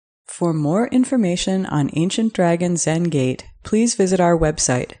For more information on Ancient Dragon Zen Gate, please visit our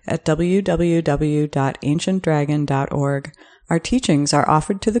website at www.ancientdragon.org. Our teachings are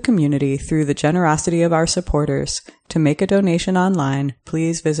offered to the community through the generosity of our supporters. To make a donation online,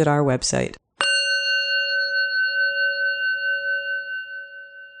 please visit our website.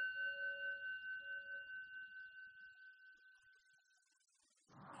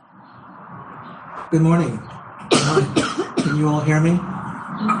 Good morning. Can you all hear me?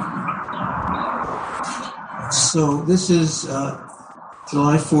 So this is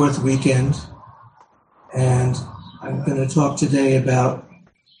July 4th weekend, and I'm going to talk today about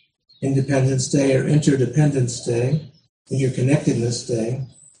Independence Day or Interdependence Day, Interconnectedness Day,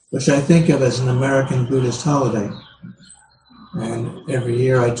 which I think of as an American Buddhist holiday. And every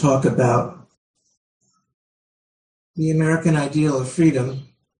year I talk about the American ideal of freedom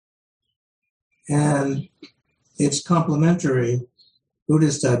and its complementary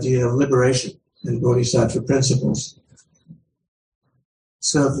Buddhist idea of liberation and Bodhisattva principles.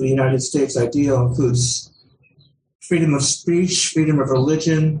 So the United States ideal includes freedom of speech, freedom of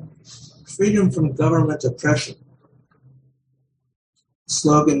religion, freedom from government oppression. The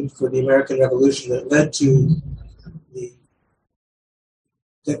slogan for the American Revolution that led to the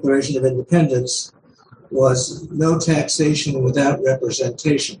Declaration of Independence was no taxation without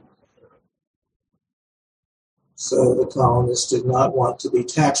representation. So the colonists did not want to be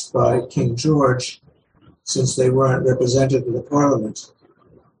taxed by King George since they weren't represented in the parliament.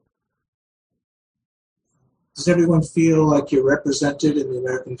 Does everyone feel like you're represented in the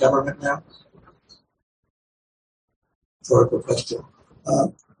American government now? Rhetorical question.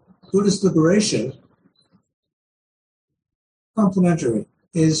 Buddhist liberation, complementary,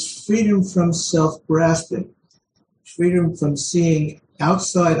 is freedom from self-grasping, freedom from seeing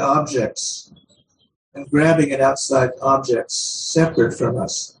outside objects and grabbing at outside objects separate from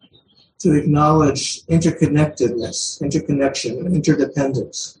us, to acknowledge interconnectedness, interconnection, and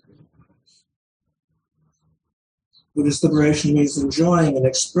interdependence. Buddhist liberation means enjoying and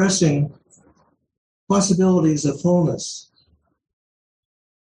expressing possibilities of wholeness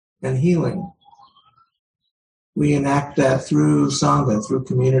and healing. We enact that through Sangha, through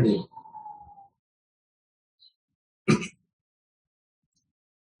community.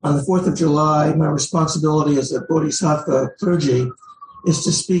 On the 4th of July, my responsibility as a Bodhisattva clergy is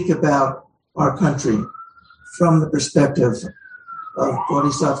to speak about our country from the perspective of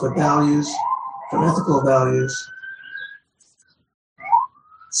Bodhisattva values, from ethical values.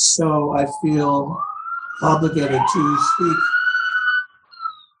 So I feel obligated to speak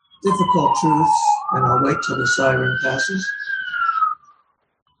difficult truths, and I'll wait till the siren passes.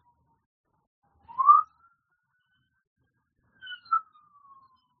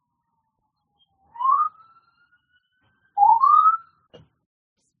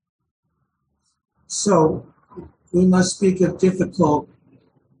 So we must speak of difficult,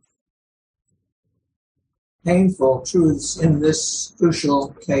 painful truths in this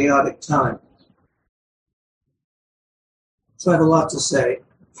crucial, chaotic time. So I have a lot to say.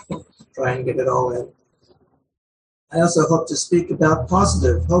 Try and get it all in. I also hope to speak about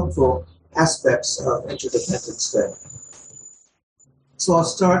positive, hopeful aspects of Interdependence Day. So I'll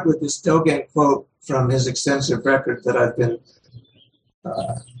start with this Dogen quote from his extensive record that I've been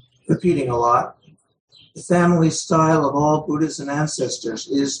repeating a lot. The family style of all Buddhas and ancestors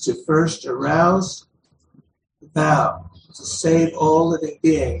is to first arouse the vow to save all living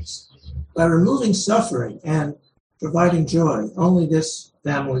beings by removing suffering and providing joy. Only this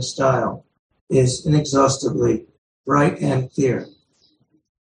family style is inexhaustibly bright and clear.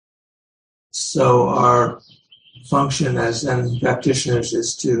 So our function as Zen practitioners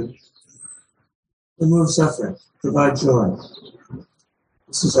is to remove suffering, provide joy.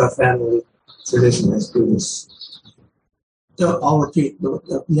 This is our family tradition as Buddhists. So I'll repeat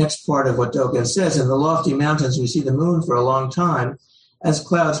the next part of what Dogen says. In the lofty mountains, we see the moon for a long time. As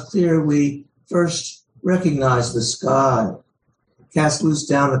clouds clear, we first recognize the sky. Cast loose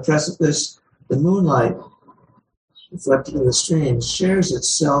down the precipice, the moonlight, reflected in the streams, shares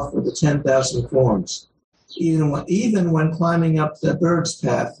itself with the 10,000 forms. Even when climbing up the bird's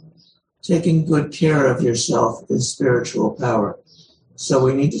path, taking good care of yourself is spiritual power. So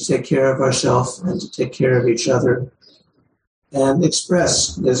we need to take care of ourselves and to take care of each other and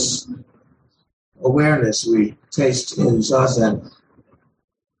express this awareness we taste in Zazen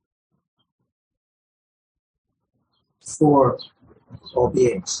for all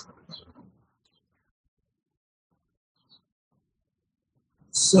beings.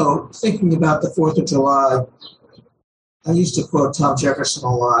 So thinking about the 4th of July, I used to quote Tom Jefferson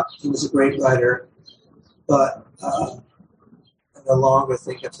a lot. He was a great writer, but no longer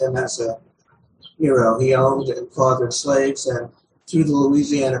think of him as a hero. He owned and fathered slaves, and through the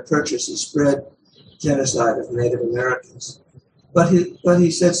Louisiana Purchase, he spread genocide of Native Americans. But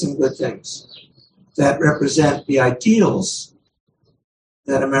he said some good things that represent the ideals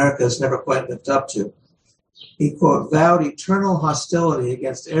that America has never quite lived up to. He, quote, vowed eternal hostility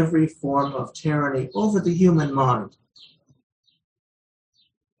against every form of tyranny over the human mind.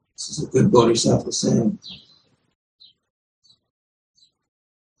 This is a good Bodhisattva saying.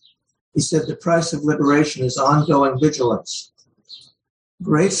 He said the price of liberation is ongoing vigilance.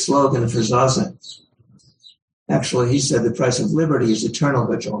 Great slogan for Zazen. Actually, he said the price of liberty is eternal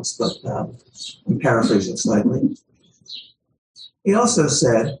vigilance, but I'm paraphrasing slightly. He also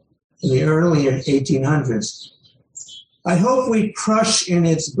said in the early 1800s, I hope we crush in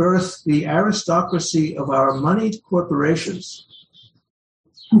its birth the aristocracy of our moneyed corporations,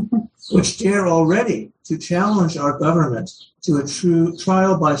 which dare already to challenge our government to a true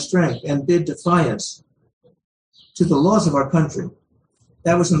trial by strength and bid defiance to the laws of our country.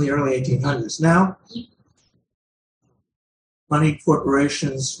 That was in the early 1800s. Now, moneyed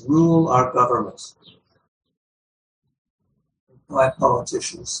corporations rule our governments. By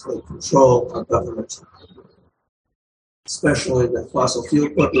politicians, they control our government, especially the fossil fuel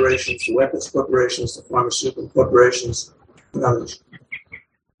corporations, the weapons corporations, the pharmaceutical corporations, and others.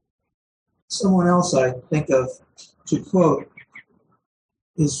 Someone else I think of to quote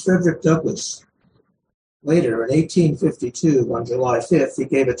is Frederick Douglass. Later, in 1852, on July 5th, he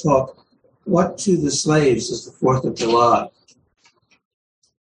gave a talk, What to the Slaves is the 4th of July?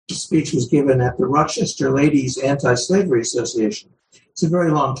 The speech was given at the Rochester Ladies Anti-Slavery Association. It's a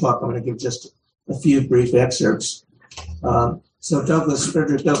very long talk. I'm going to give just a few brief excerpts.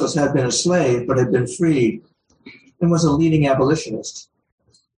 Frederick Douglass had been a slave, but had been freed and was a leading abolitionist.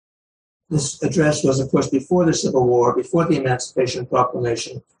 This address was, of course, before the Civil War, before the Emancipation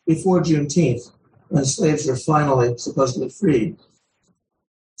Proclamation, before Juneteenth, when slaves were finally supposedly freed.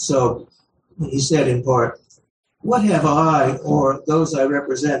 So he said in part, what have I or those I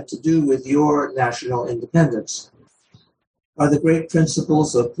represent to do with your national independence? Are the great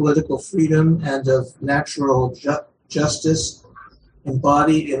principles of political freedom and of natural justice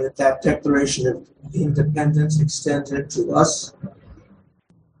embodied in that Declaration of Independence extended to us?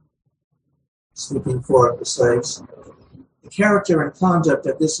 Speaking for the slaves. The character and conduct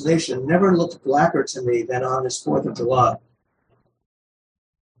of this nation never looked blacker to me than on this 4th of July.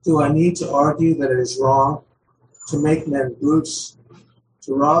 Do I need to argue that it is wrong to make men brutes,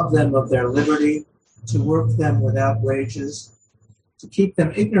 to rob them of their liberty, to work them without wages, to keep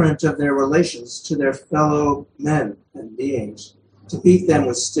them ignorant of their relations to their fellow men and beings, to beat them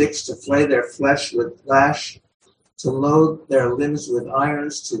with sticks, to flay their flesh with lash, to load their limbs with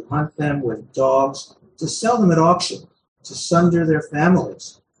irons, to hunt them with dogs, to sell them at auction, to sunder their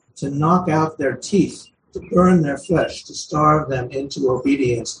families, to knock out their teeth, to burn their flesh, to starve them into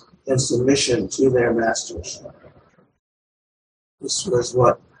obedience and submission to their masters. This was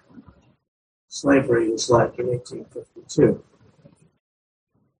what slavery was like in 1852.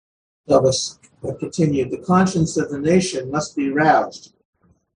 Douglass continued, the conscience of the nation must be roused.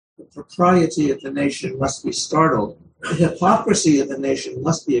 The propriety of the nation must be startled. The hypocrisy of the nation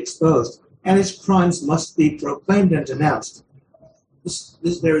must be exposed, and its crimes must be proclaimed and denounced.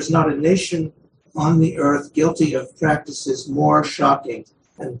 There is not a nation on the earth guilty of practices more shocking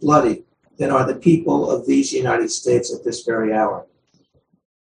and bloody than are the people of these United States at this very hour.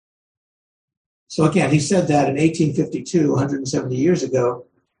 So again, he said that in 1852, 170 years ago.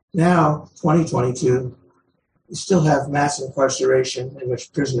 Now, 2022, we still have mass incarceration in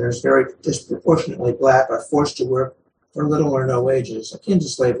which prisoners, very disproportionately black, are forced to work for little or no wages, akin to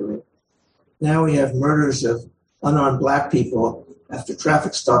slavery. Now we have murders of unarmed black people after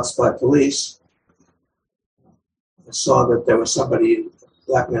traffic stops by police. I saw that there was somebody, a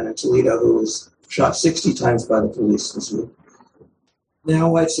black man in Toledo, who was shot 60 times by the police this week.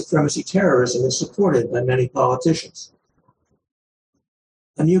 Now white supremacy terrorism is supported by many politicians.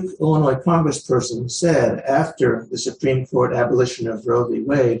 A new Illinois congressperson said after the Supreme Court abolition of Roe v.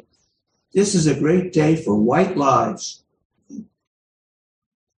 Wade, this is a great day for white lives.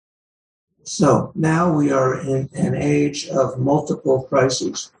 So now we are in an age of multiple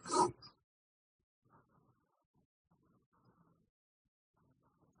crises.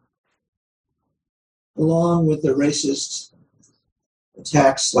 Along with the racist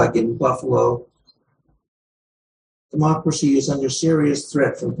attacks like in Buffalo, democracy is under serious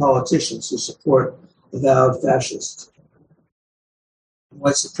threat from politicians who support avowed fascists.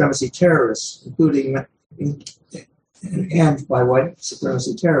 White supremacy terrorists, and by white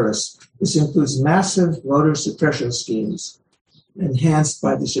supremacy terrorists, this includes massive voter suppression schemes enhanced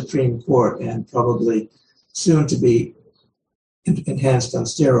by the Supreme Court and probably soon to be enhanced on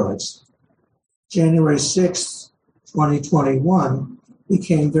steroids. January 6th, 2021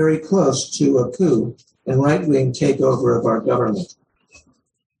 became very close to a coup and right-wing takeover of our government.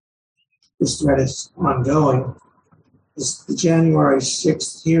 This threat is ongoing. The January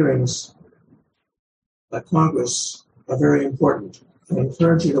 6th hearings by Congress are very important. I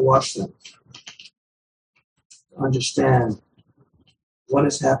encourage you to watch them, to understand what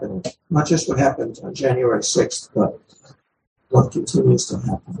is happening, not just what happened on January 6th, but what continues to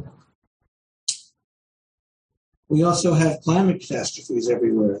happen. We also have climate catastrophes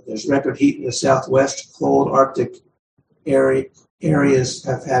everywhere. There's record heat in the Southwest. Cold Arctic areas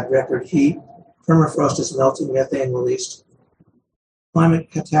have had record heat. Permafrost is melting, methane released.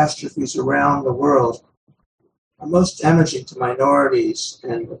 Climate catastrophes around the world are most damaging to minorities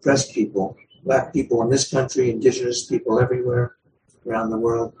and oppressed people, Black people in this country, Indigenous people everywhere around the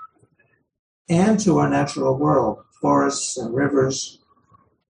world, and to our natural world. Forests and rivers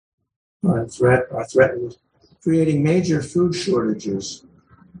are threatened, creating major food shortages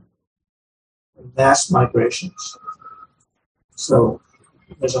and mass migrations. So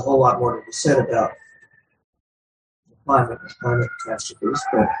there's a whole lot more to be said about climate catastrophes,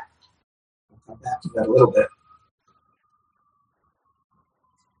 but I'll come back to that a little bit.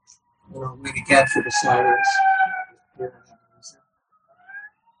 We'll wait again for the sirens.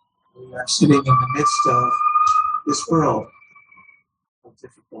 We are sitting in the midst of this world of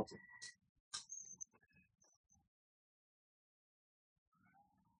difficulty.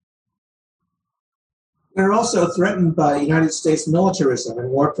 We're also threatened by United States militarism and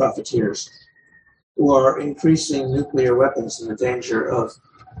war profiteers who are increasing nuclear weapons and the danger of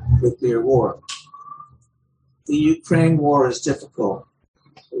nuclear war. The Ukraine war is difficult.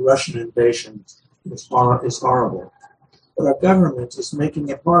 The Russian invasion is horrible. But our government is making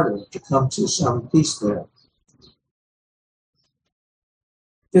it harder to come to some peace there.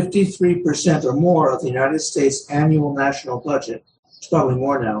 53% or more of the United States annual national budget, it's probably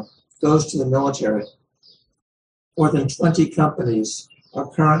more now, goes to the military. More than 20 companies are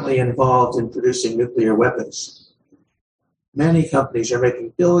currently involved in producing nuclear weapons. Many companies are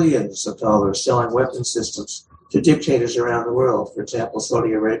making billions of dollars selling weapon systems to dictators around the world, for example,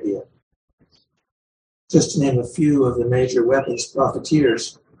 Saudi Arabia. Just to name a few of the major weapons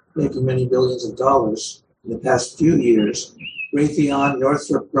profiteers making many billions of dollars in the past few years: Raytheon,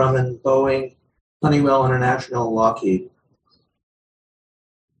 Northrop Grumman, Boeing, Honeywell International, Lockheed.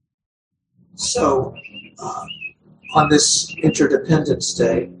 So, on this Interdependence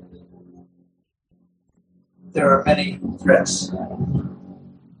Day, there are many threats.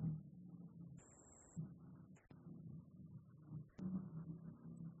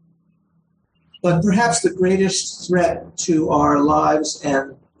 But perhaps the greatest threat to our lives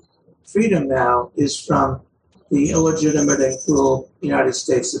and freedom now is from the illegitimate and cruel United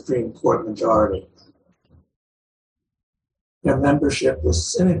States Supreme Court majority. Their membership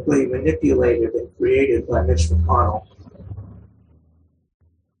was cynically manipulated and created by Mitch McConnell.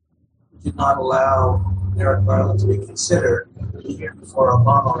 He did not allow Merrick Garland to be considered the year before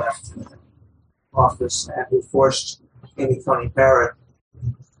Obama left office, and who forced Amy Coney Barrett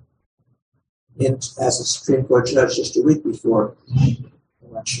in as a Supreme Court judge just a week before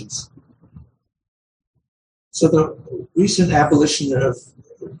elections. So the recent abolition of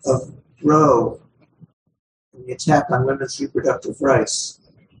Roe and the attack on women's reproductive rights,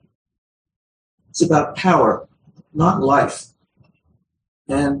 it's about power, not life,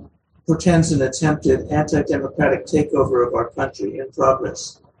 and portends an attempted anti-democratic takeover of our country in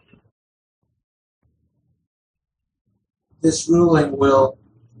progress. This ruling will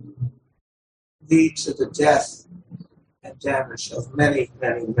lead to the death and damage of many,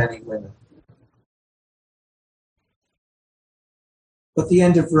 many, many women. But the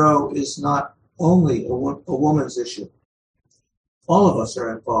end of Roe is not only a woman's issue. All of us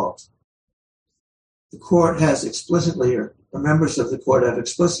are involved. The court has explicitly, or members of the court have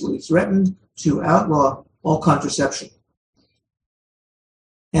explicitly threatened to outlaw all contraception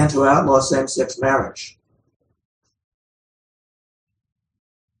and to outlaw same-sex marriage.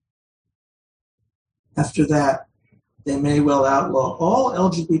 After that, they may well outlaw all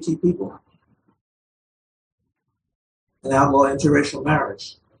LGBT people and outlaw interracial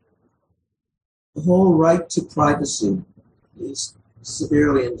marriage. The whole right to privacy is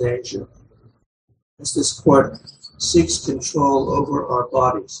severely in danger as this court seeks control over our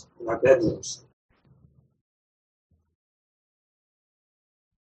bodies and our bedrooms.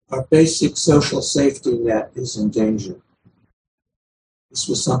 Our basic social safety net is in danger. This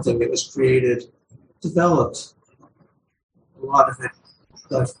was something that was developed a lot of it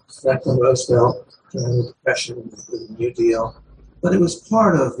by Franklin Roosevelt during the Depression and the New Deal, but it was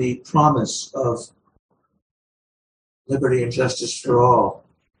part of the promise of liberty and justice for all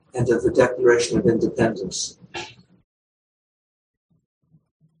and of the Declaration of Independence.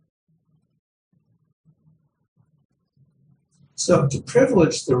 So to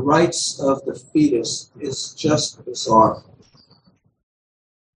privilege the rights of the fetus is just bizarre.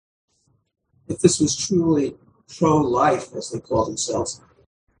 If this was truly pro-life, as they call themselves,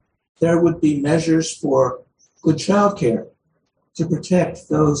 there would be measures for good child care to protect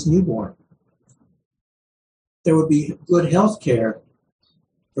those newborn. There would be good health care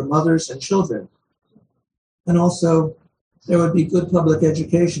for mothers and children. And also, there would be good public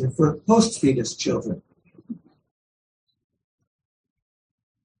education for post-fetus children.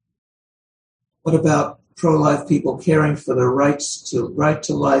 What about pro-life people caring for the right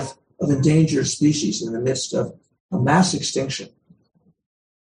to life of endangered species in the midst of a mass extinction?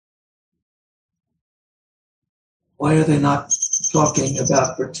 Why are they not talking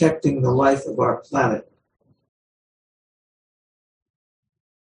about protecting the life of our planet?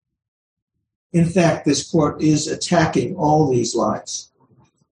 In fact, this court is attacking all these lies.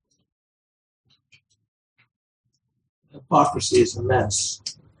 Hypocrisy is immense.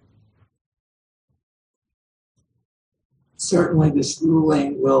 Certainly, this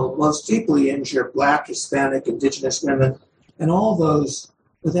ruling will most deeply injure Black, Hispanic, Indigenous women, and all those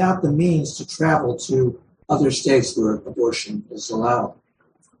without the means to travel to other states where abortion is allowed.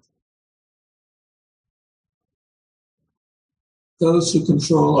 Those who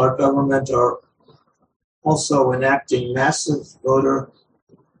control our government are also enacting massive voter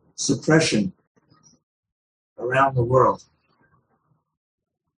suppression around the world.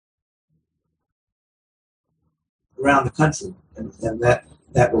 Around the country, and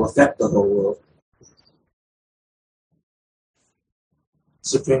that will affect the whole world. The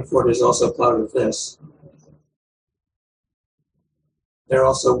Supreme Court is also part of this. They're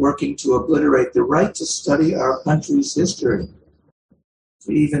also working to obliterate the right to study our country's history,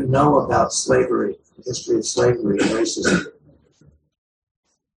 to even know about slavery, the history of slavery and racism.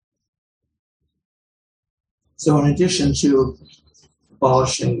 So in addition to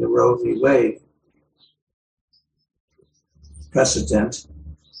abolishing the Roe v. Wade precedent,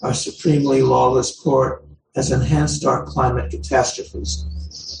 our supremely lawless court has enhanced our climate catastrophes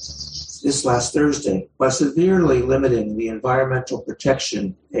this last Thursday by severely limiting the Environmental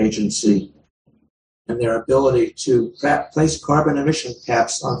Protection Agency and their ability to place carbon emission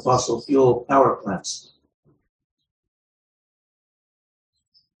caps on fossil fuel power plants.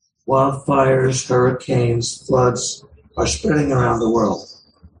 Wildfires, hurricanes, floods are spreading around the world,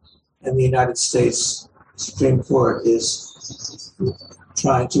 and the United States Supreme Court is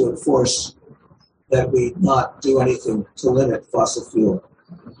trying to enforce that we not do anything to limit fossil fuel.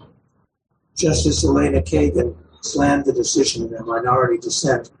 Justice Elena Kagan slammed the decision in a minority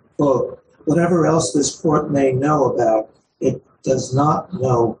dissent. Quote, whatever else this court may know about, it does not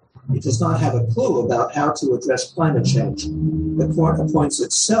have a clue about how to address climate change. The court appoints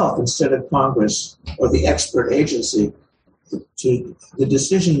itself instead of Congress or the expert agency to the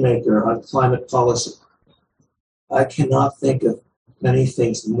decision maker on climate policy. I cannot think of many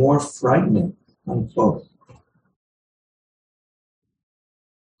things more frightening, unquote.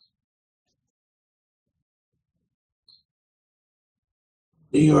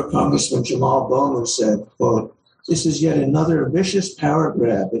 New York Congressman Jamal Bowman said, quote, this is yet another vicious power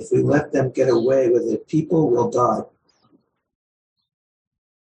grab. If we let them get away with it, people will die.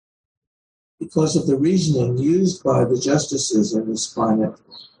 Because of the reasoning used by the justices in this climate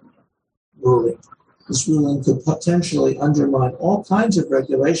ruling. This ruling could potentially undermine all kinds of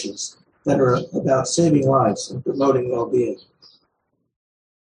regulations that are about saving lives and promoting well-being.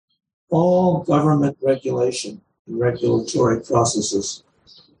 All government regulation and regulatory processes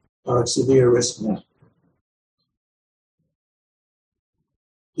are at severe risk now.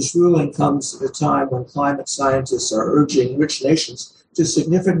 This ruling comes at a time when climate scientists are urging rich nations to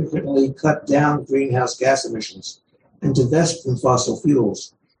significantly cut down greenhouse gas emissions and divest from fossil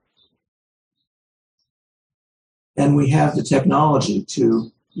fuels. And we have the technology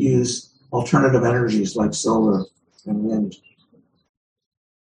to use alternative energies like solar and wind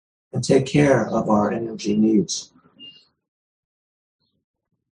and take care of our energy needs.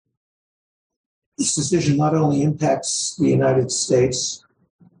 This decision not only impacts the United States,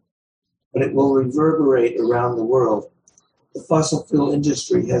 but it will reverberate around the world. The fossil fuel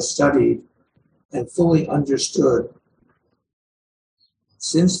industry has studied and fully understood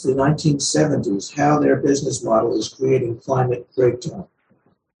since the 1970s how their business model is creating climate breakdown.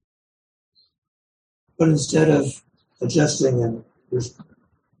 But instead of adjusting and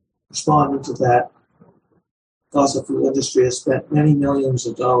responding to that. The fossil fuel industry has spent many millions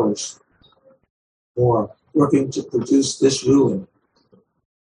of dollars more working to produce this ruling.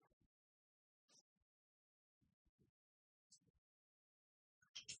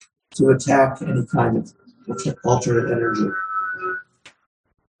 To attack any kind of alternate energy.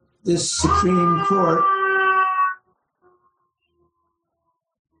 This Supreme Court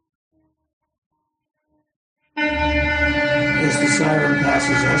as the siren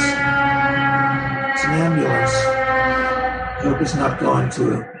passes us, it's an ambulance. I hope it's not going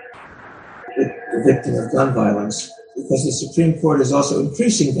to the victim of gun violence, because the Supreme Court is also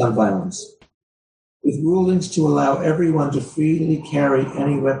increasing gun violence with rulings to allow everyone to freely carry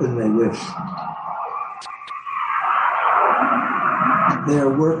any weapon they wish. They're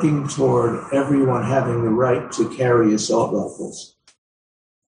working toward everyone having the right to carry assault rifles.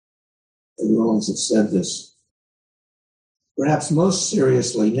 The rulings have said this. Perhaps most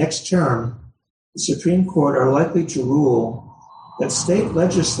seriously, next term, the Supreme Court are likely to rule that state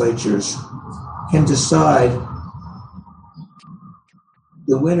legislatures can decide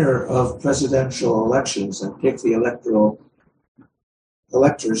the winner of presidential elections and pick the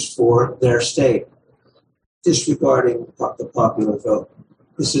electors for their state, disregarding the popular vote.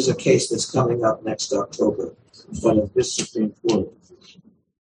 This is a case that's coming up next October in front of this Supreme Court.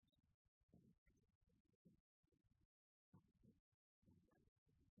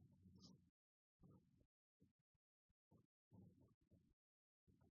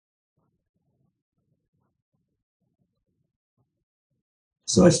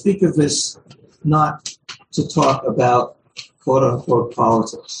 So I speak of this not to talk about quote-unquote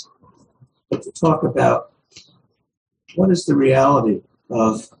politics, but to talk about what is the reality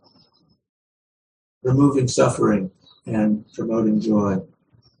of removing suffering and promoting joy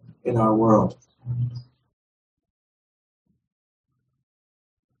in our world.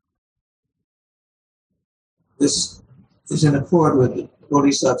 This is in accord with the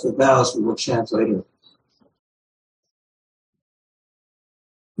Bodhisattva vows we will chant later.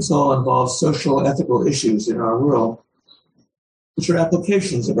 This all involves social ethical issues in our world, which are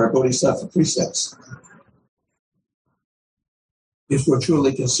applications of our Bodhisattva precepts. If we're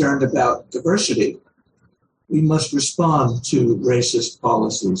truly concerned about diversity, we must respond to racist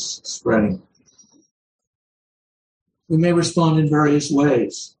policies spreading. We may respond in various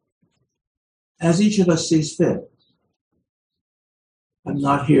ways, as each of us sees fit. I'm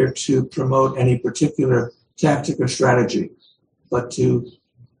not here to promote any particular tactic or strategy, but to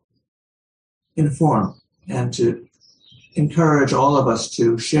inform and to encourage all of us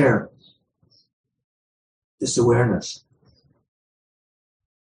to share this awareness.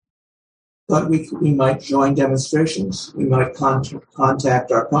 But we might join demonstrations. We might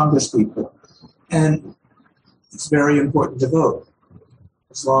contact our congresspeople. And it's very important to vote,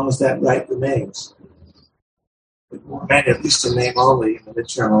 as long as that right remains. It will remain at least in name only in the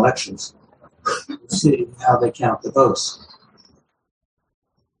midterm elections. We'll see how they count the votes.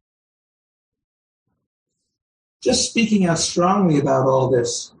 Just speaking out strongly about all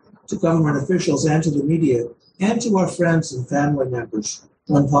this to government officials and to the media and to our friends and family members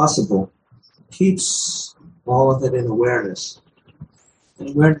when possible keeps all of it in awareness. And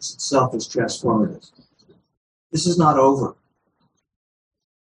awareness itself is transformative. This is not over.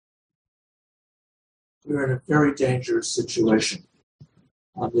 We're in a very dangerous situation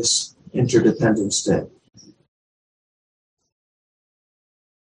on this Interdependence Day.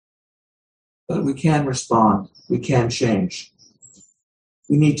 But we can respond. We can change.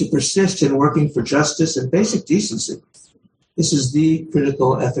 We need to persist in working for justice and basic decency. This is the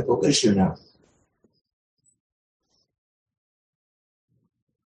critical ethical issue now.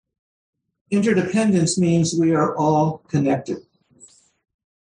 Interdependence means we are all connected.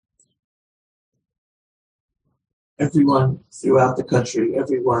 Everyone throughout the country,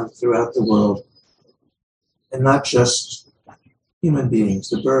 everyone throughout the world, and not just human beings,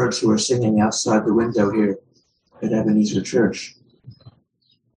 the birds who are singing outside the window here at Ebenezer Church.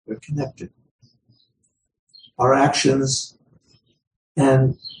 We're connected. Our actions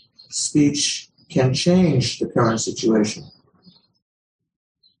and speech can change the current situation.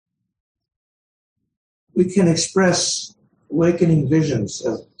 We can express awakening visions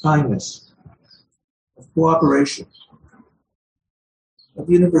of kindness, of cooperation, of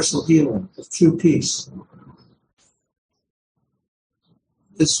universal healing, of true peace.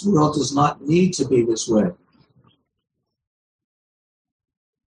 This world does not need to be this way.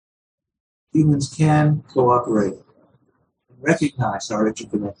 Humans can cooperate and recognize our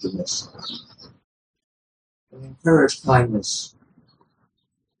interconnectedness and encourage kindness,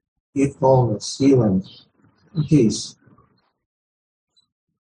 give wholeness, healing, and peace.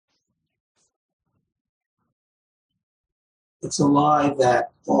 It's a lie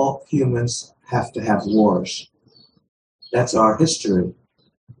that all humans have to have wars. That's our history.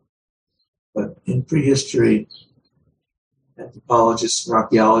 But in prehistory, anthropologists and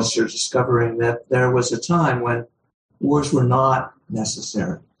archaeologists are discovering that there was a time when wars were not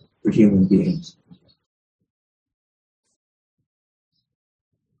necessary for human beings.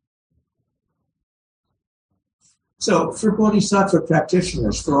 So for Bodhisattva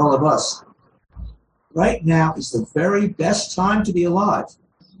practitioners, for all of us, right now is the very best time to be alive,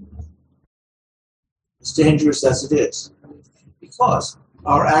 as dangerous as it is, because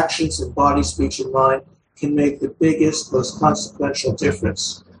our actions in body, speech, and mind can make the biggest, most consequential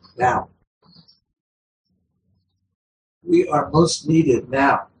difference now. We are most needed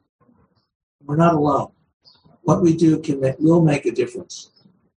now. We're not alone. What we do will make a difference.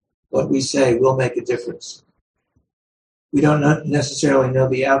 What we say will make a difference. We don't necessarily know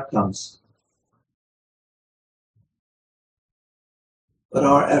the outcomes, but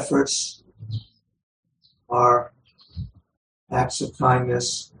our efforts, our acts of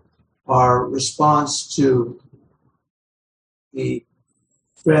kindness, our response to the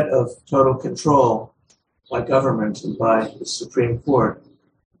threat of total control by government and by the Supreme Court,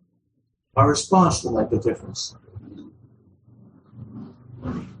 our response will make a difference.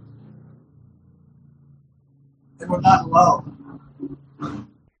 And we're not alone.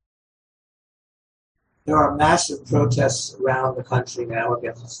 There are massive protests around the country now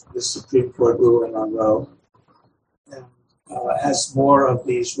against the Supreme Court ruling on Roe. And as more of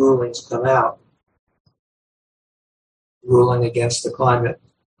these rulings come out, ruling against the climate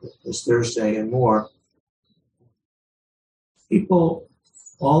this Thursday and more, people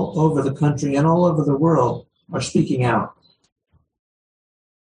all over the country and all over the world are speaking out.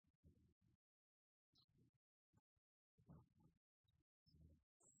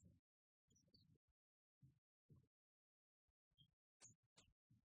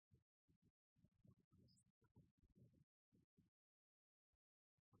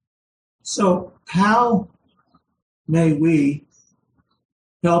 So how may we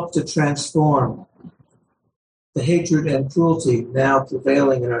help to transform the hatred and cruelty now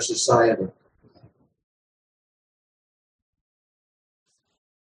prevailing in our society?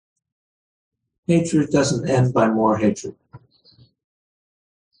 Hatred doesn't end by more hatred.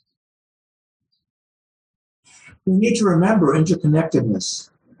 We need to remember interconnectedness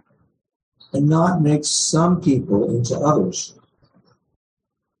and not make some people into others.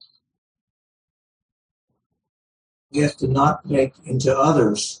 We have to not make into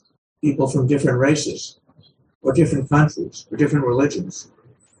others people from different races or different countries or different religions.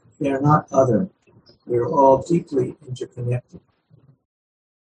 They are not other. We are all deeply interconnected.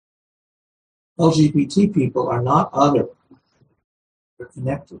 LGBT people are not other. They're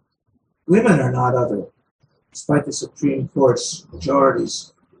connected. Women are not other, despite the Supreme Court's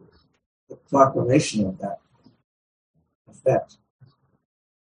majority's proclamation of that effect.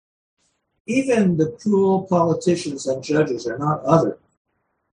 Even the cruel politicians and judges are not other.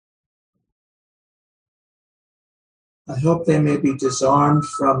 I hope they may be disarmed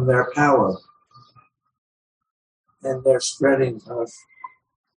from their power and their spreading of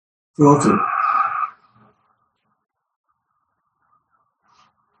cruelty.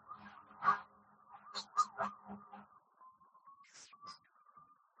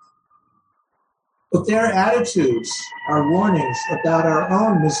 But their attitudes are warnings about our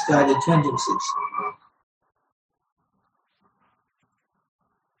own misguided tendencies.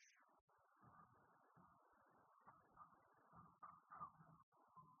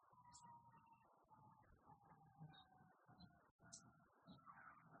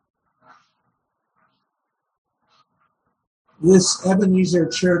 This Ebenezer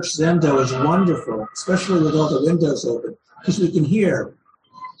Church Zendo is wonderful, especially with all the windows open, because we can hear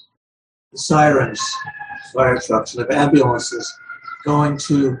the sirens, fire trucks, and the ambulances going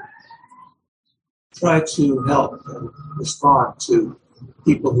to try to help and respond to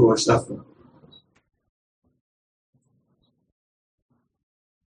people who are suffering.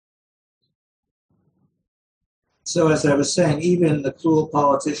 So as I was saying, even the cruel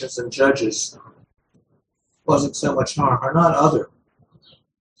politicians and judges causing so much harm are not other.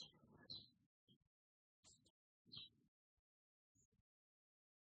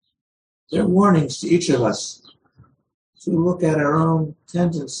 They're warnings to each of us to look at our own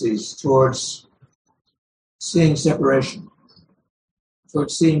tendencies towards seeing separation,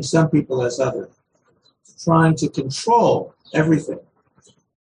 towards seeing some people as other, trying to control everything,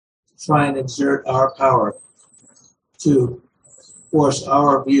 to try and exert our power to force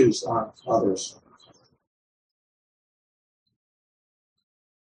our views on others.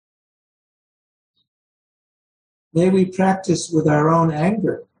 May we practice with our own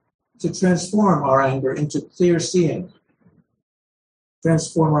anger to transform our anger into clear seeing,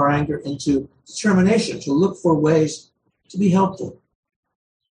 transform our anger into determination to look for ways to be helpful.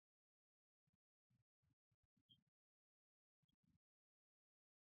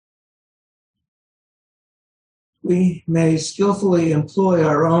 We may skillfully employ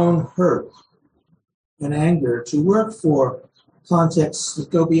our own hurt and anger to work for contexts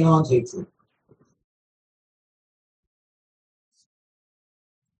that go beyond hatred.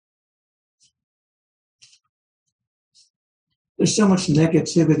 There's so much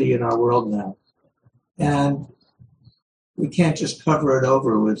negativity in our world now, and we can't just cover it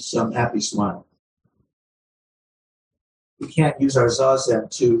over with some happy smile. We can't use our zazen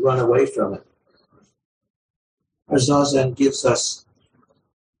to run away from it. Our zazen gives us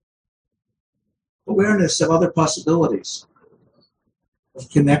awareness of other possibilities, of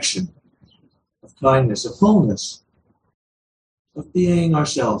connection, of kindness, of wholeness, of being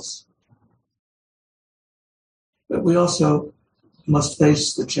ourselves. But we also must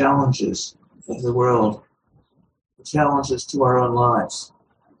face the challenges of the world, the challenges to our own lives.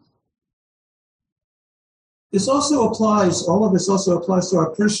 All of this also applies to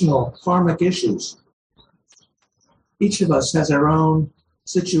our personal karmic issues. Each of us has our own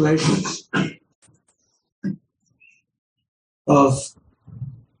situations of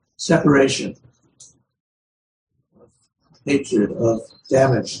separation, of hatred, of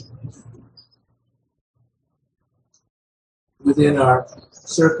damage within our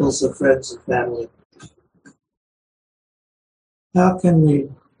circles of friends and family. How can we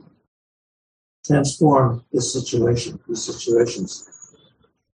transform these situations?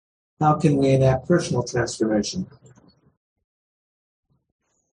 How can we enact personal transformation?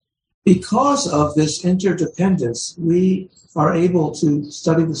 Because of this interdependence, we are able to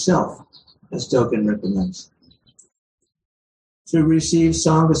study the self, as Dogen recommends. To receive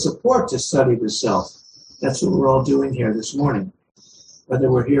Sangha support to study the self. That's what we're all doing here this morning,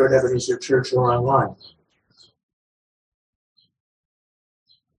 whether we're here at Ebenezer Church or online.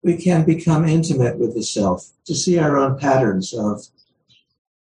 We can become intimate with the self, to see our own patterns of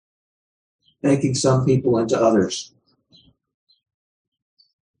making some people into others,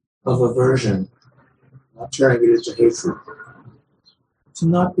 of aversion, not turning it into hatred, to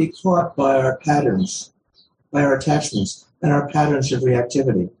not be caught by our patterns, by our attachments, and our patterns of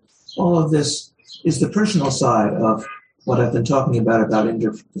reactivity. All of this is the personal side of what I've been talking about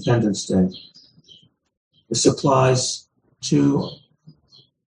Independence Day. This applies to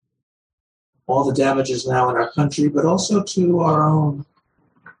all the damages now in our country, but also to our own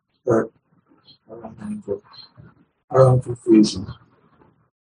hurt, our own anger, our own confusion.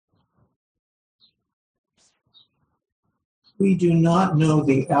 We do not know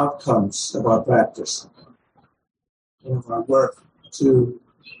the outcomes of our practice, of our work to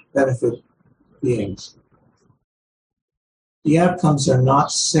benefit beings. The outcomes are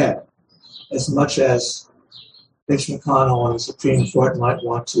not set as much as Mitch McConnell and the Supreme Court might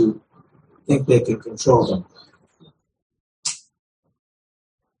want to think they can control them.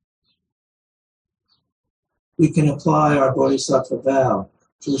 We can apply our Bodhisattva vow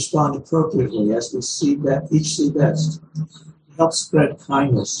to respond appropriately as we each see best, to help spread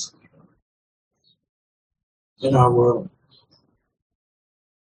kindness in our world.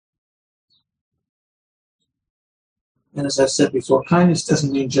 And as I've said before, kindness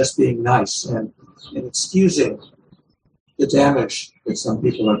doesn't mean just being nice and excusing the damage that some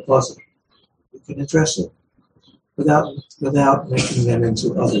people are causing. We can address it without making them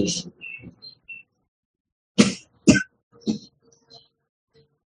into others.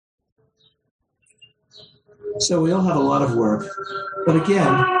 So we all have a lot of work. But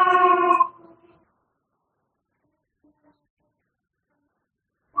again,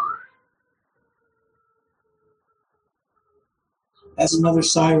 as another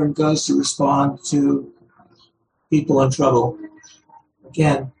siren goes to respond to people in trouble,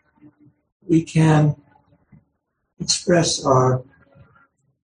 again, we can express our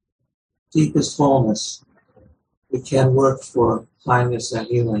deepest wholeness. We can work for kindness and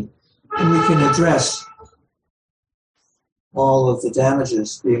healing. And we can address all of the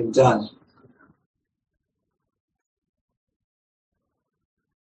damages being done.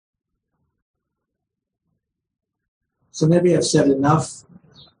 So maybe I've said enough.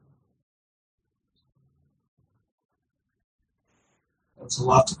 That's a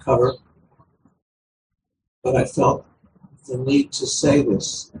lot to cover. But I felt the need to say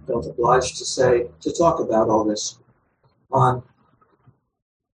this. I felt obliged to talk about all this on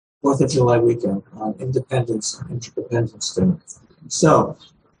 4th of July weekend, on Independence Day. So,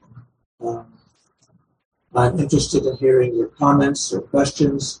 I'm interested in hearing your comments or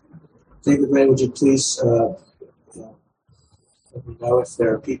questions. David Ray, would you please let me know if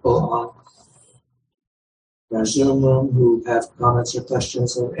there are people on our Zoom room who have comments or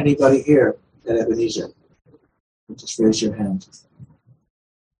questions, or anybody here at Ebenezer. Just raise your hand.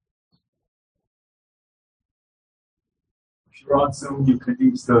 If you're on Zoom, you can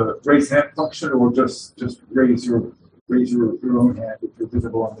use the raise hand function, or just raise your own hand if you're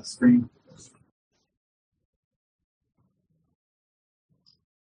visible on the screen.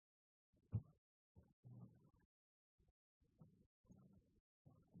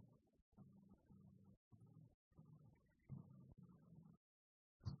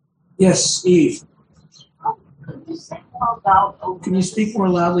 Yes, Eve. Could you say more about Can you speak more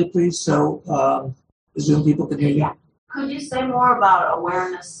loudly, please, so the Zoom people can hear you? Yeah. Could you say more about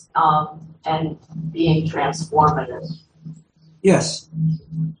awareness and being transformative? Yes.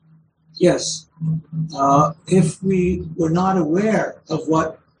 Yes. If we were not aware of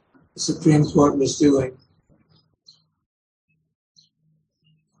what the Supreme Court was doing,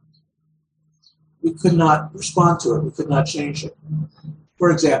 we could not respond to it. We could not change it. For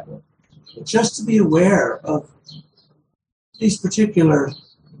example, just to be aware of these particular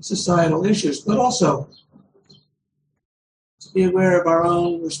societal issues, but also to be aware of our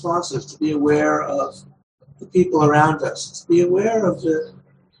own responses, to be aware of the people around us, to be aware of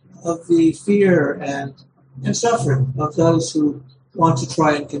the fear and suffering of those who want to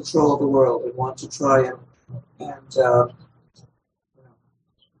try and control the world and want to try and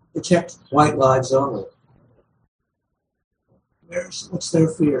protect white lives only. What's their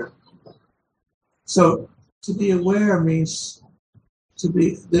fear? So to be aware means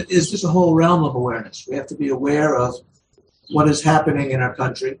is just a whole realm of awareness. We have to be aware of what is happening in our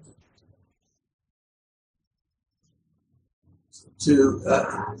country.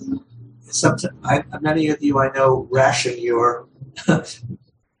 Many of you I know ration your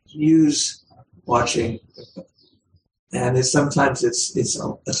news watching, and sometimes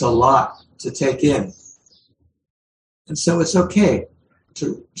it's a lot to take in. And so it's okay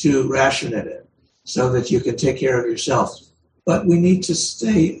to ration it in so that you can take care of yourself. But we need to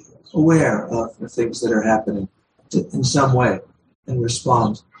stay aware of the things that are happening in some way and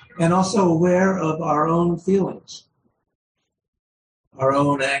respond. And also aware of our own feelings, our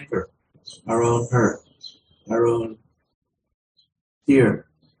own anger, our own hurt, our own fear.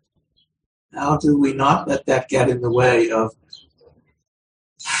 How do we not let that get in the way of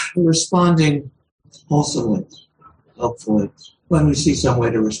responding wholesomely, helpfully, when we see some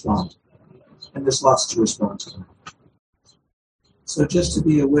way to respond? And there's lots to respond to. So just to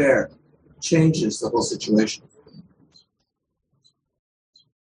be aware changes the whole situation.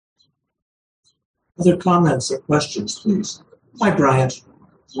 Other comments or questions, please? Hi, Bryant.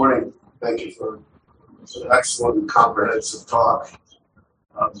 Morning. Thank you for an excellent and comprehensive talk.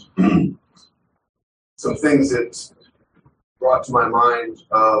 Some things that brought to my mind,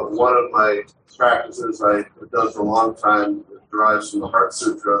 one of my practices I've done for a long time derives from the Heart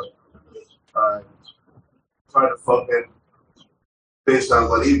Sutra. I try to focus based on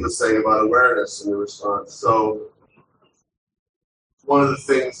what Eve was saying about awareness and the response. So one of the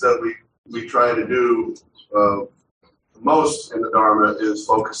things that we try to do most in the Dharma is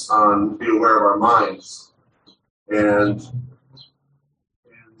focus on be aware of our minds. And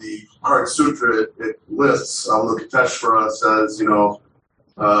in the Heart Sutra, it lists Avalokiteshvara says,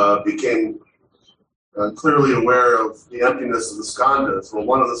 became clearly aware of the emptiness of the skandhas. Well,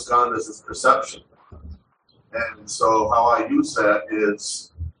 one of the skandhas is perception. And so how I use that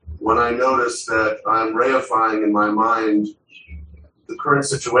is when I notice that I'm reifying in my mind the current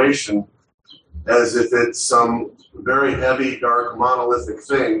situation as if it's some very heavy, dark, monolithic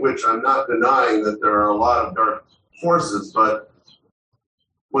thing, which I'm not denying that there are a lot of dark forces, but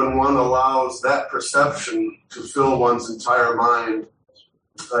when one allows that perception to fill one's entire mind,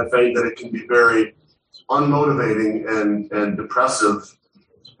 I find that it can be very unmotivating and depressive,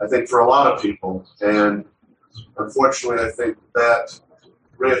 I think, for a lot of people. And unfortunately, I think that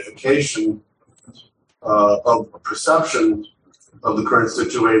reification of perception of the current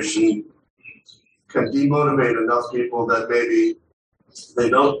situation can demotivate enough people that maybe they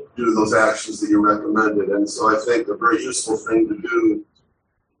don't do those actions that you recommended. And so I think a very useful thing to do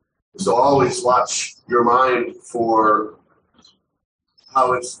is to always watch your mind for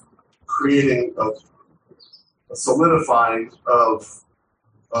how it's creating a solidifying of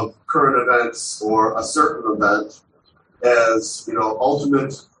current events or a certain event as,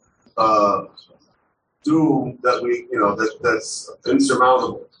 ultimate doom that we, that's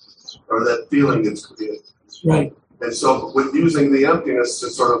insurmountable, or that feeling gets created. Right. And so with using the emptiness to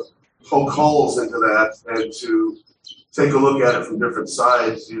sort of poke holes into that and to take a look at it from different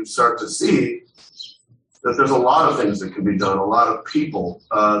sides, you start to see that there's a lot of things that can be done, a lot of people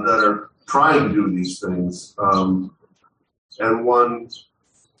that are trying to do these things. And one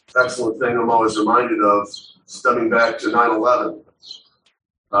excellent thing I'm always reminded of, stemming back to 9/11,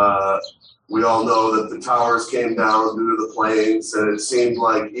 we all know that the towers came down due to the planes, and it seemed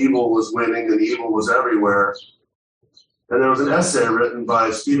like evil was winning and evil was everywhere. And there was an essay written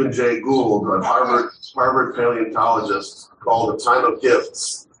by Stephen Jay Gould, a Harvard paleontologist, called The Time of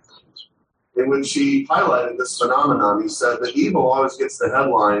Gifts, in which he highlighted this phenomenon. He said that evil always gets the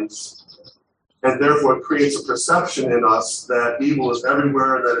headlines, and therefore it creates a perception in us that evil is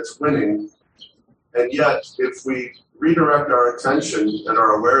everywhere and that it's winning. And yet, if we redirect our attention and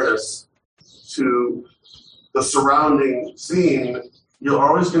our awareness to the surrounding scene, you're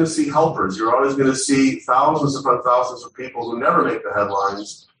always going to see helpers. You're always going to see thousands upon thousands of people who never make the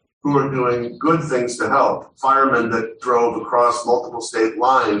headlines, who are doing good things to help. Firemen that drove across multiple state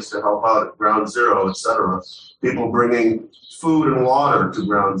lines to help out at Ground Zero, etc. People bringing food and water to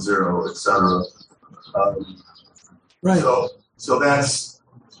Ground Zero, etc. Right. So that's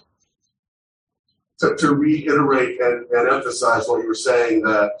to reiterate and emphasize what you were saying,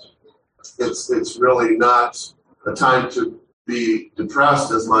 that it's really not a time to be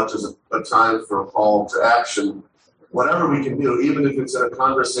depressed as much as a time for a call to action. Whatever we can do, even if it's in a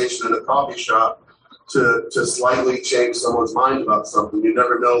conversation in a coffee shop, to slightly change someone's mind about something. You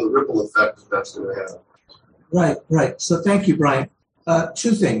never know the ripple effect that's going to have. Right. So thank you, Brian.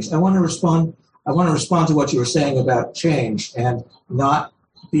 Two things. I want to respond to what you were saying about change and not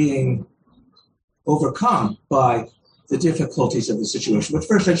being overcome by the difficulties of the situation. But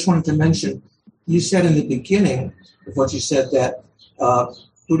first, I just wanted to mention, you said in the beginning of what you said that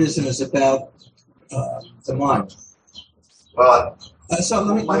Buddhism is about the mind. So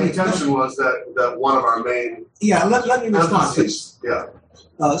my intention was that one of our main let me respond, please.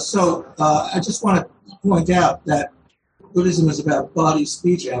 So I just want to point out that Buddhism is about body,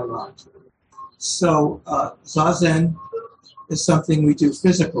 speech, and mind. So Zazen is something we do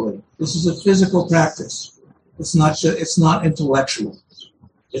physically. This is a physical practice. It's not intellectual.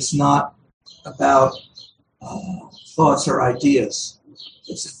 It's not about thoughts or ideas.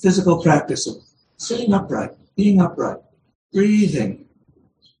 It's a physical practice of sitting upright, being upright, breathing,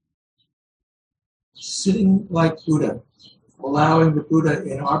 sitting like Buddha, allowing the Buddha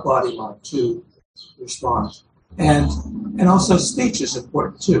in our body mind to respond. And also speech is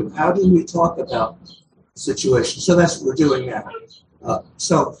important too. How do we talk about the situation? So that's what we're doing now. But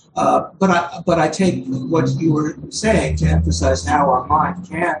I take what you were saying to emphasize how our mind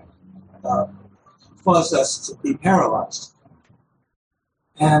can cause us to be paralyzed.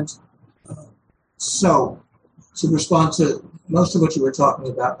 And so to respond to most of what you were talking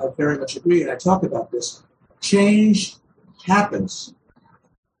about, I very much agree, and I talk about this. Change happens.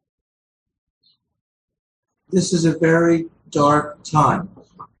 This is a very dark time.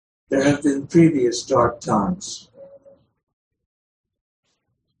 There have been previous dark times.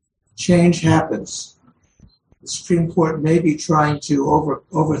 Change happens. The Supreme Court may be trying to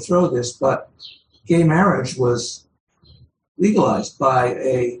overthrow this, but gay marriage was legalized by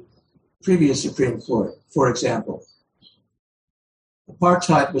a previous Supreme Court, for example.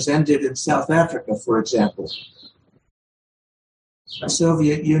 Apartheid was ended in South Africa, for example. The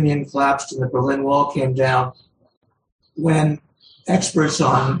Soviet Union collapsed and the Berlin Wall came down when experts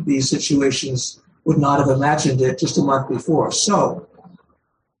on these situations would not have imagined it just a month before. So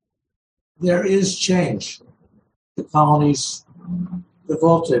there is change. The colonies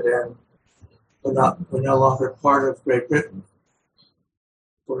revolted and were no longer part of Great Britain.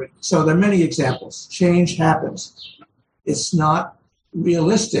 So there are many examples. Change happens. It's not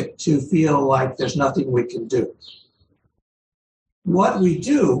realistic to feel like there's nothing we can do. What we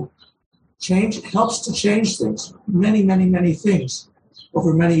do helps to change things. Many, many, many things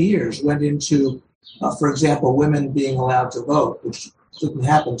over many years went into, for example, women being allowed to vote, which didn't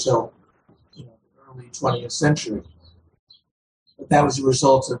happen until the early 20th century. But that was a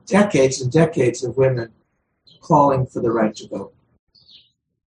result of decades and decades of women calling for the right to vote.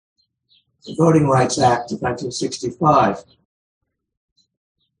 The Voting Rights Act of 1965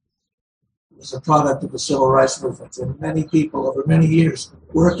 was a product of the civil rights movement, and many people over many years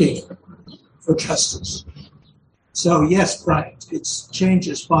working for justice. So yes, Brian, change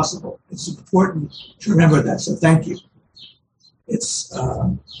is possible. It's important to remember that. So thank you. It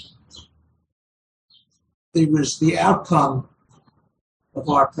was the outcome of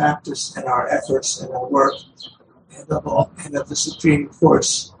our practice and our efforts and our work, and of the Supreme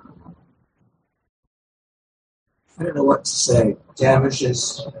Court's I don't know what to say.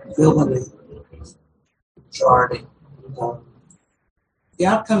 Damages, villainy, majority. The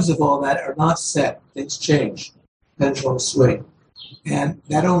outcomes of all that are not set. Things change. Pendulums swing. And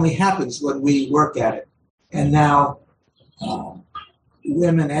that only happens when we work at it. And now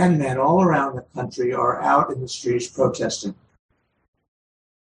women and men all around the country are out in the streets protesting.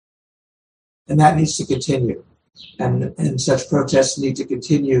 And that needs to continue. And such protests need to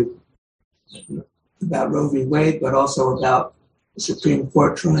continue about Roe v. Wade, but also about the Supreme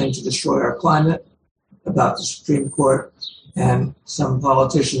Court trying to destroy our climate, about the Supreme Court and some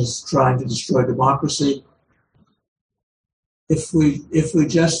politicians trying to destroy democracy. If we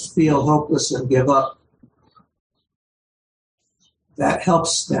just feel hopeless and give up, that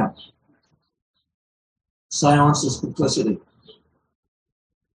helps them. Silence is complicity.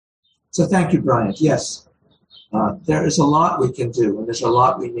 So thank you, Brian. Yes, there is a lot we can do, and there's a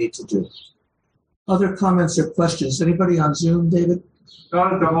lot we need to do. Other comments or questions? Anybody on Zoom, David?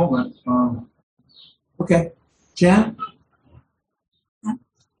 Not at the moment. Okay. Jan?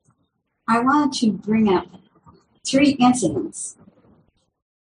 I wanted to bring up 3 incidents.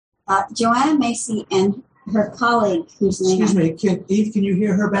 Joanna Macy and her colleague, whose name... Excuse me, Eve, can you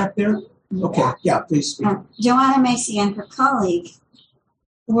hear her back there? Okay, yeah, please speak. Joanna Macy and her colleague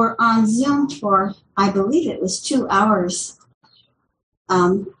were on Zoom for, I believe it was 2 hours.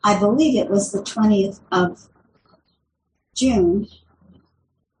 I believe it was the 20th of June.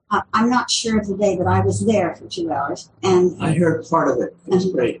 I'm not sure of the day, but I was there for 2 hours. And I heard part of it. It was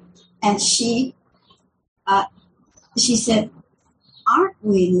great. And she said, aren't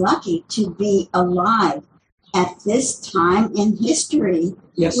we lucky to be alive at this time in history?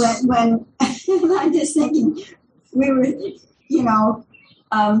 Yes. When I'm just thinking, we were,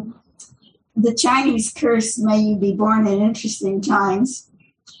 the Chinese curse, may you be born in interesting times,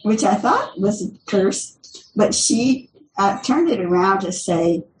 which I thought was a curse, but she turned it around to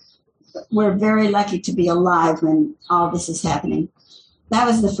say, we're very lucky to be alive when all this is happening. That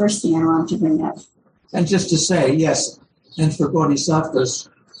was the first thing I wanted to bring up. And just to say, yes, and for bodhisattvas,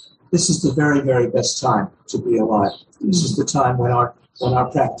 this is the very, very best time to be alive. This is the time when our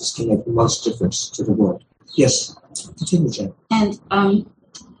practice can make the most difference to the world. Yes, continue, Jen. And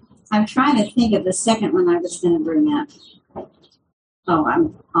I'm trying to think of the second one I was going to bring up.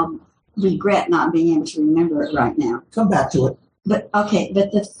 Oh, I'll regret not being able to remember it right now. Come back to it. But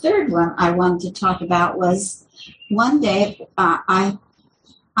the third one I wanted to talk about was one day I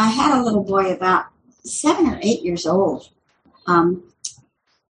had a little boy about 7 or 8 years old.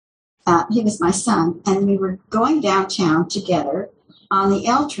 He was my son, and we were going downtown together on the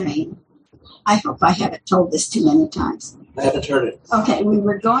L train. I hope I haven't told this too many times. I haven't heard it. Okay, we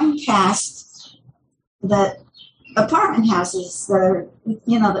were going past the apartment houses that are,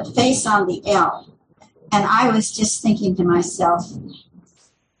 that face on the L. And I was just thinking to myself,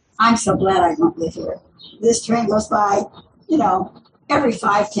 I'm so glad I don't live here. This train goes by, every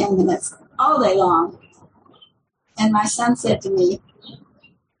 5-10 minutes, all day long. And my son said to me,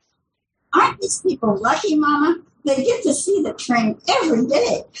 aren't these people lucky, Mama? They get to see the train every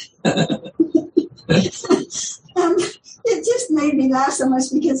day. And it just made me laugh so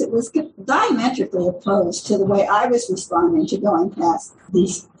much because it was diametrically opposed to the way I was responding to going past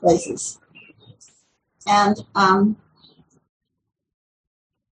these places. And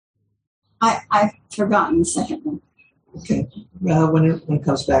I've forgotten the second one. Okay. When it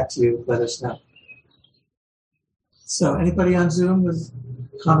comes back to you, let us know. So anybody on Zoom with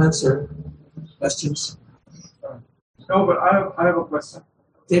comments or questions? No, but I have a question.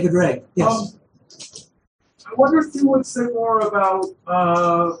 David Ray, yes. I wonder if you would say more about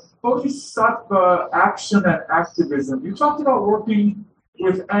bodhisattva action and activism. You talked about working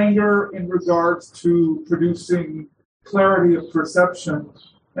with anger in regards to producing clarity of perception.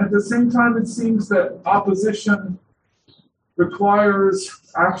 At the same time, it seems that opposition requires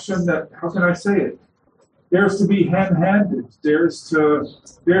action that, how can I say it, dares to be hand-handed, dares to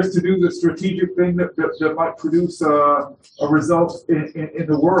do the strategic thing that might produce a result in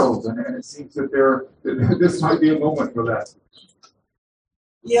the world. And it seems that this might be a moment for that.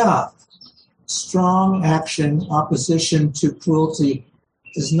 Yeah. Strong action, opposition to cruelty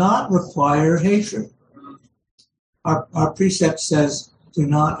does not require hatred. Our precept says, do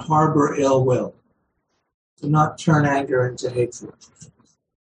not harbor ill will. Do not turn anger into hatred.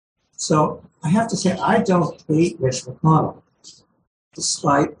 So I have to say, I don't hate Mitch McConnell,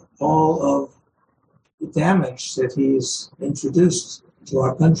 despite all of the damage that he's introduced to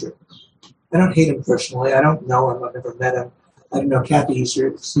our country. I don't hate him personally. I don't know him. I've never met him. I don't know Kathy. He's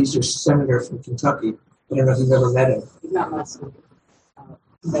your senator from Kentucky. I don't know if you've ever met him. Not myself.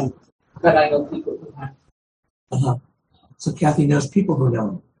 But I know people who have. Uh-huh. So Kathy knows people who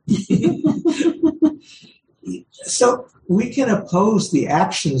know him. So we can oppose the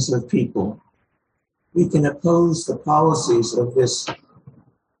actions of people. We can oppose the policies of this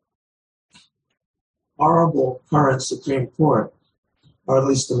horrible current Supreme Court, or at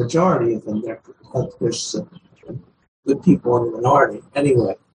least the majority of them. There's some good people in the minority.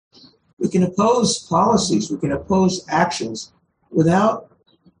 Anyway, we can oppose policies, we can oppose actions without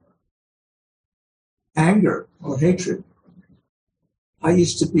anger or hatred. I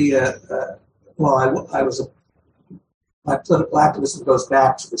used to be my political activism goes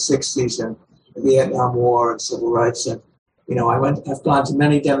back to the 60s and the Vietnam War and civil rights. And, I've gone to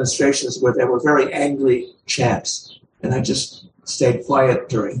many demonstrations where there were very angry chants, and I just stayed quiet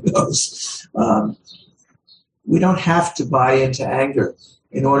during those. We don't have to buy into anger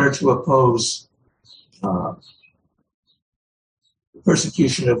in order to oppose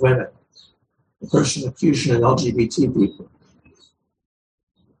persecution of women, the persecution of LGBT people,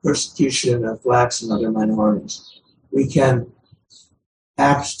 persecution of blacks and other minorities. We can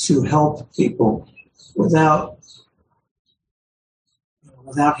act to help people without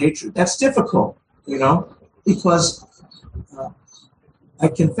hatred. That's difficult, because I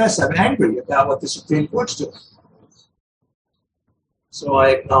confess I'm angry about what the Supreme Court's doing. So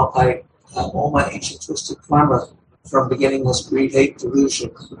all my ancient twisted karma from beginningless greed, hate,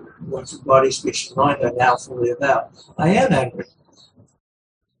 delusion, went through body, speech, and mind, I now fully avow. I am angry.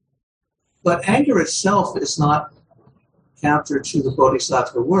 But anger itself is not counter to the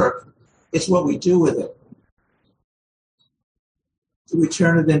bodhisattva work. It's what we do with it. Do we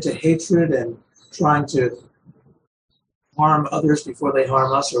turn it into hatred and trying to harm others before they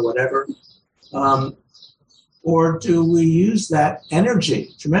harm us or whatever? Or do we use that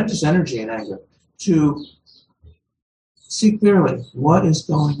energy, tremendous energy in anger, to see clearly what is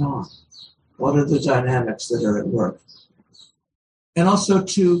going on? What are the dynamics that are at work? And also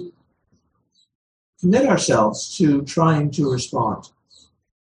to commit ourselves to trying to respond.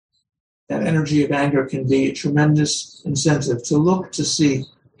 That energy of anger can be a tremendous incentive to look to see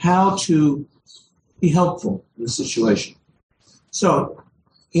how to be helpful in the situation. So,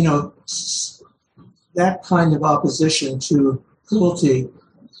 that kind of opposition to cruelty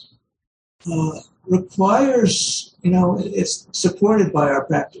requires, it's supported by our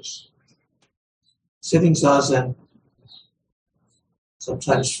practice. Sitting zazen,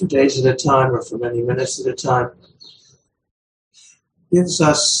 sometimes for days at a time or for many minutes at a time, gives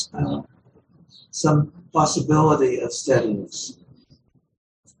us some possibility of steadiness,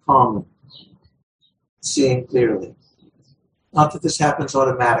 calm, seeing clearly. Not that this happens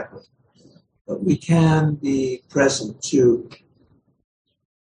automatically, but we can be present to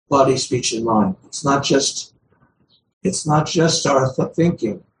body, speech, and mind. It's not just our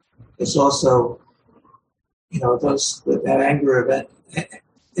thinking. It's also, that anger event,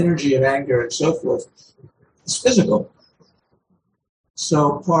 energy of anger and so forth. It's physical.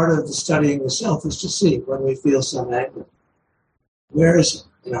 So part of the studying the self is to see when we feel some anger. Where is it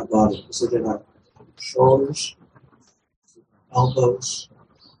in our body? Is it in our shoulders, elbows,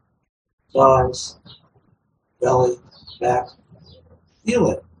 thighs, belly, back?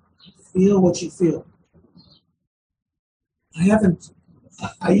 Feel it. Feel what you feel.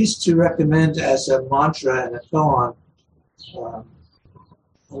 I used to recommend as a mantra and a koan a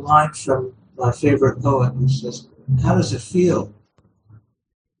line from my favorite poet who says, how does it feel?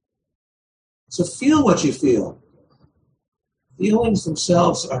 So feel what you feel. Feelings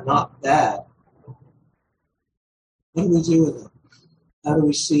themselves are not bad. What do we do with them? How do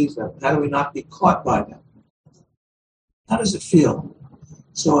we see them? How do we not be caught by them? How does it feel?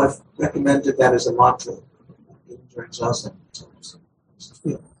 So I've recommended that as a mantra during zazen.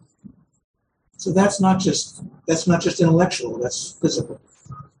 Feel. So that's not just intellectual. That's physical.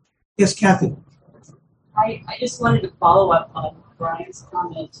 Yes, Kathy. I just wanted to follow up on Brian's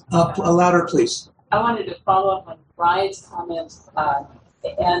comment. Louder, please. I wanted to follow up on Brian's comment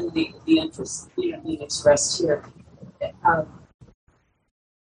and the interest being expressed here. Where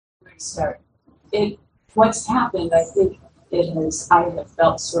to start? What's happened, I think, I have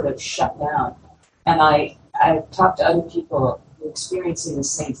felt sort of shut down, and I've talked to other people who are experiencing the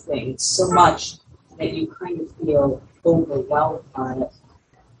same thing. It's so much that you kind of feel overwhelmed by it,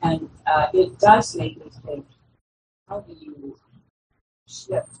 and it does make me think: how do you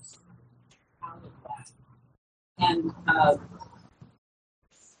shift out of that? And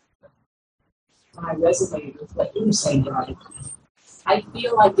I resonated with what you were saying, Brian. I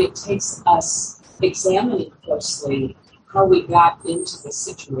feel like it takes us examining closely how we got into this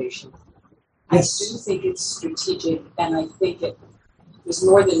situation. Yes. I do think it's strategic, and I think it was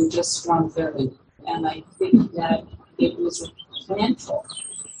more than just Strom Thurmond And I think that it was planful.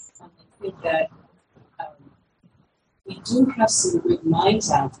 And I think that we do have some good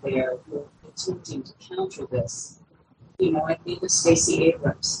minds out there who are attempting to counter this. I think of Stacey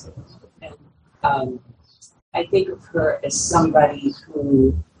Abrams. And I think of her as somebody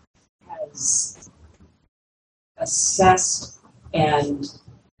who has assessed and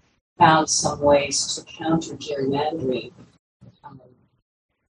found some ways to counter gerrymandering.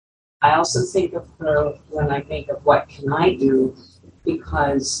 I also think of her when I think of what can I do,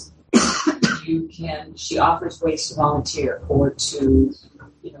 because she offers ways to volunteer or to,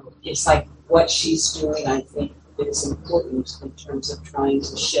 it's like what she's doing, I think, is important in terms of trying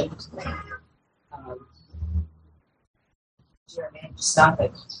to shift gerrymandering, to stop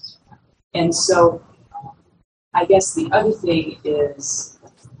it. And so I guess the other thing is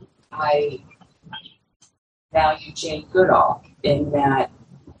I value Jane Goodall in that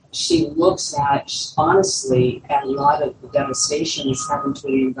she looks honestly at a lot of the devastation that's happened to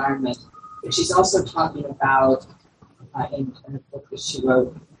the environment, but she's also talking about, in a book that she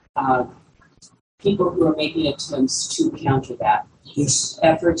wrote, people who are making attempts to counter that. Yes.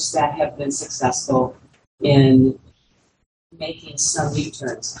 Efforts that have been successful in making some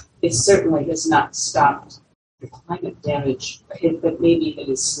U-turns. It certainly has not stopped the climate damage, but maybe it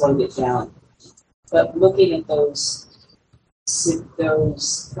has slowed it down. But looking at those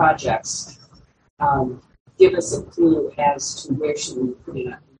projects give us a clue as to where should we put it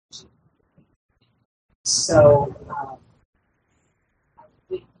on. So I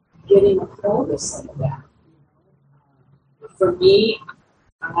think getting a hold of some of that. For me,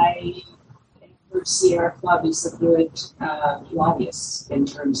 I think Sierra Club is a good lobbyist in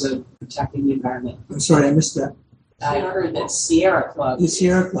terms of protecting the environment. I'm sorry, I missed that. I heard that Sierra Club. The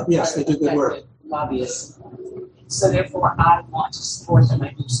Sierra Club, yes, they do good work. Lobbyists. So therefore, I want to support them.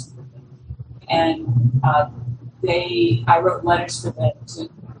 I do support them. And I wrote letters for them to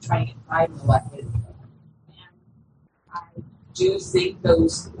try to get Biden elected. And I do think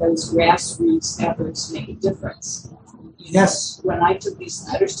those grassroots efforts make a difference. Yes. When I took these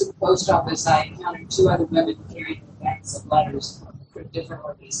letters to the post office, I encountered 2 other women carrying bags of letters for different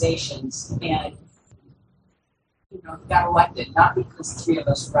organizations, and got elected not because the 3 of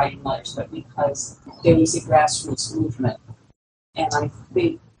us were writing letters, but because there was a grassroots movement. And I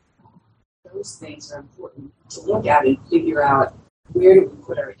think those things are important to look at and figure out where do we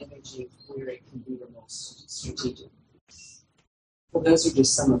put our energy, where it can be the most strategic. Well, those are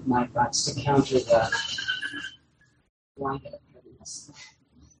just some of my thoughts to counter the blanket of heaviness.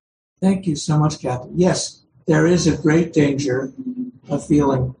 Thank you so much, Kathy. Yes, there is a great danger of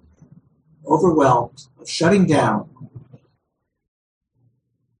feeling overwhelmed, of shutting down.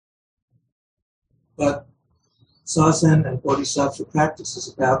 But Zazen and Bodhisattva practice is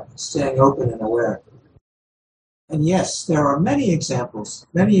about staying open and aware. And yes, there are many examples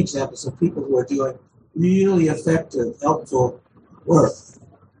of people who are doing really effective, helpful work.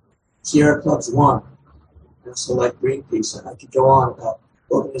 Sierra Club's one. And so like Greenpeace, and I could go on about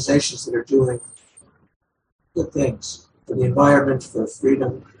organizations that are doing good things for the environment, for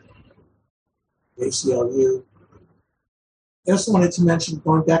freedom, the ACLU. I also wanted to mention,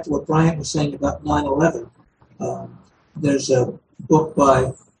 going back to what Bryant was saying about 9/11, there's a book by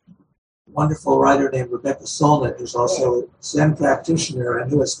a wonderful writer named Rebecca Solnit, who's also a Zen practitioner and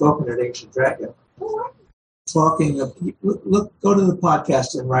who has spoken at Ancient Dragon. Go to the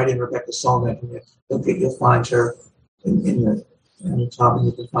podcast and write in Rebecca Solnit, and you'll find her in the top, and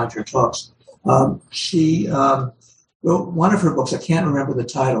you can find her talks. She wrote one of her books, I can't remember the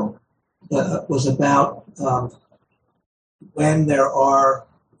title, but was about when there are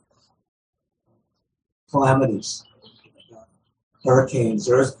calamities, hurricanes,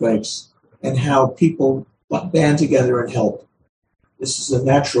 earthquakes, and how people band together and help. This is a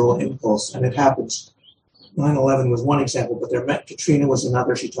natural impulse, and it happens. 9/11 was one example, but Katrina was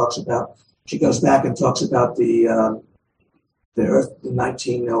another. She goes back and talks about the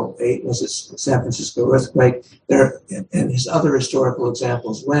 1908 was it San Francisco earthquake. And his other historical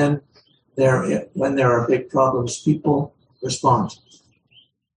examples. When there are big problems, people respond.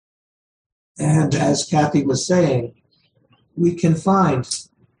 And as Kathy was saying, we can find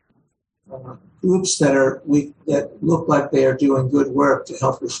groups that look like they are doing good work to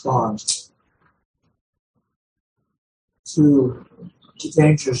help respond to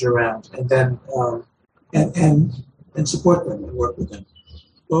dangers around, and then and support them and work with them.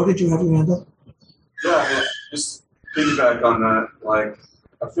 Bo, did you have your hand up? Yeah, just piggyback on that. Like,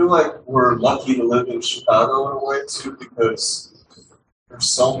 I feel like we're lucky to live in Chicago in a way too, because there's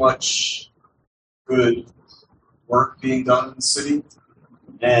so much good work being done in the city,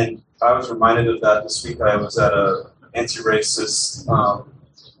 And I was reminded of that this week. I was at a anti-racist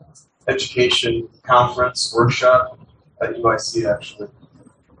education conference workshop at UIC, actually.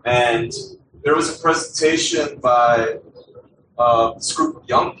 And there was a presentation by this group of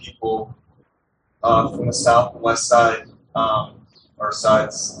young people from the South and West Side, our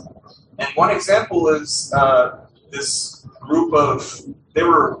sides. And one example is this group of, they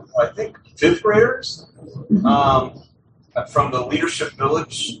were, I think, 5th graders from the Leadership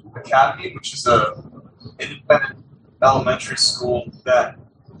Village Academy, which is a independent elementary school that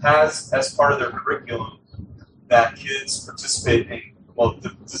has, as part of their curriculum, that kids participate in, well,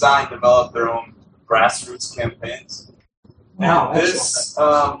 design, develop their own grassroots campaigns. Wow, And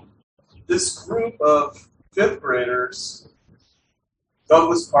this group of 5th graders,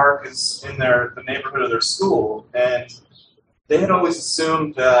 Douglas Park is in the neighborhood of their school, and they had always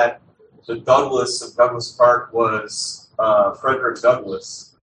assumed that the Douglas of Douglas Park was Frederick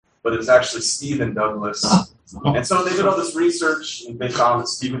Douglass, but it was actually Stephen Douglas. And so they did all this research, and they found that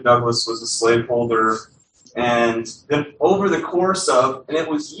Stephen Douglas was a slaveholder. And then over the course of, and it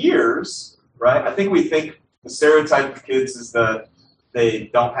was years, right? I think we think the stereotype of kids is that they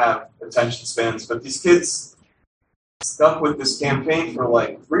don't have attention spans, but these kids stuck with this campaign for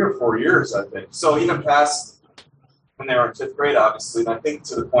like 3 or 4 years, I think. So even past when they were in 5th grade, obviously, and I think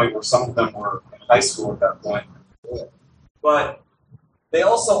to the point where some of them were in high school at that point. But they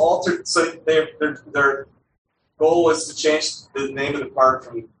also altered, so their goal was to change the name of the park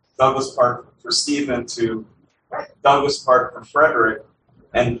from Douglas Park for Stephen to Douglas Park for Frederick,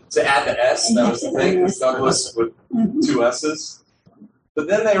 and to add the S, that was the thing, was Douglas with 2 S's. But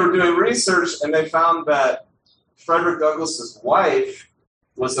then they were doing research, and they found that Frederick Douglass's wife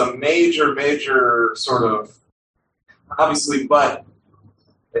was a major sort of, obviously, but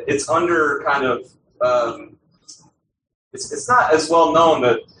it's under kind of, it's not as well known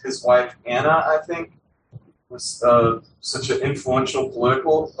that his wife, Anna, I think, was such an influential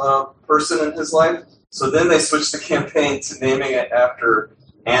political person in his life. So then they switched the campaign to naming it after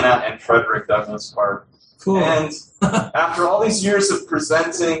Anna and Frederick Douglass Park. Cool. And after all these years of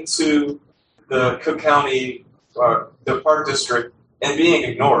presenting to the Cook County, the Park District, and being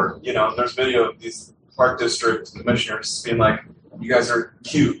ignored, there's video of these Park District commissioners being like, you guys are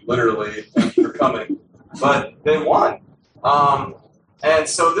cute, literally, thank you for coming. But they won. And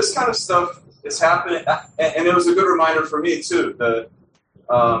so this kind of stuff is happening, and it was a good reminder for me, too, that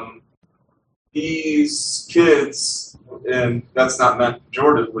these kids, and that's not meant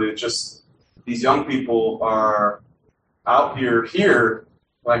pejoratively, just these young people are out here,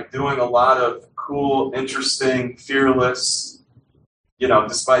 like doing a lot of cool, interesting, fearless,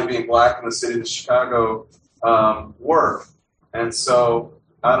 despite being black in the city of Chicago, work. And so,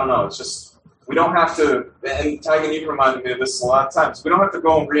 I don't know, it's just, we don't have to, and Tigan, you've reminded me of this a lot of times, we don't have to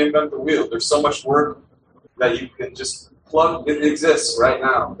go and reinvent the wheel. There's so much work that you can just plug, it exists right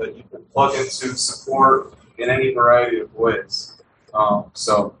now, that you can plug into support in any variety of ways.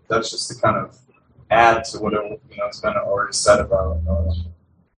 So that's just to kind of add to what has been already said about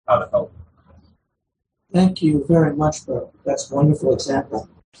how to help. Thank you very much, bro. That's a wonderful example.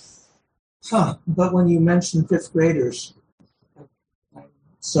 But when you mentioned 5th graders, I'm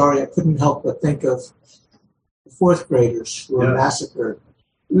sorry, I couldn't help but think of the 4th graders who were massacred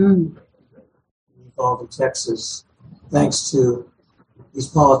in Uvalde, Texas, thanks to these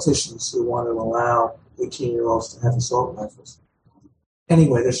politicians who want to allow 18-year-olds to have assault rifles.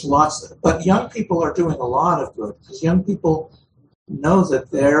 Anyway, there's lots, but young people are doing a lot of good, because young people know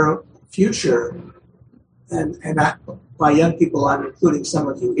that their future, and by young people I'm including some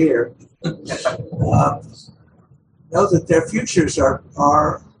of you here, know that their futures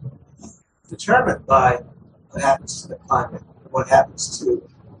are determined by what happens to the climate, what happens to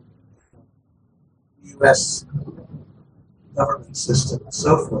the U.S. government system, and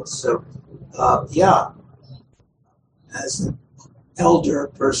so forth. So, as an elder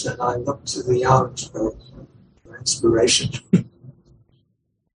person, I look to the young for inspiration. Do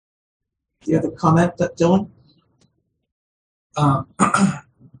you have a comment, Dylan? I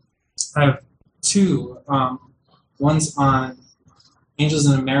have 2. One's on Angels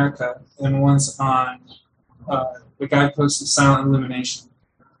in America, and one's on the Guideposts of Silent Illumination.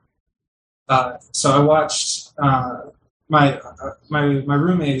 So I watched my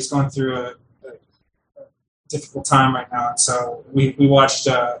roommate is going through a difficult time right now, and so we watched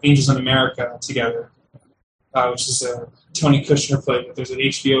Angels in America together, which is a Tony Kushner play, but there's an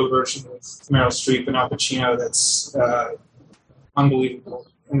HBO version with Meryl Streep and Al Pacino that's unbelievable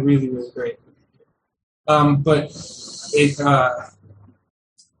and really, really great. But it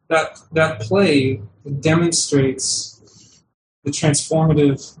that play demonstrates the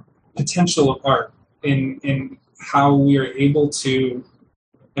transformative potential of art in how we are able to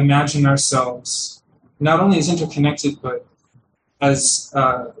imagine ourselves not only as interconnected but as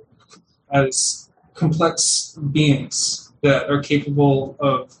complex beings that are capable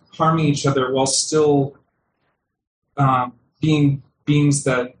of harming each other while still being beings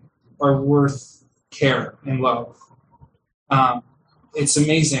that are worth care and love. It's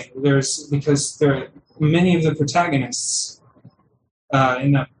amazing. Because many of the protagonists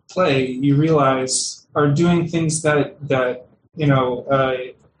in that play, you realize, are doing things that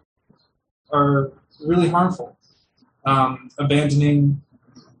are really harmful. Abandoning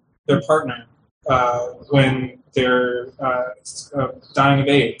their partner when they're dying of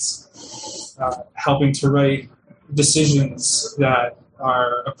AIDS, helping to write decisions that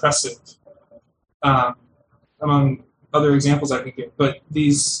are oppressive, among other examples I could give. But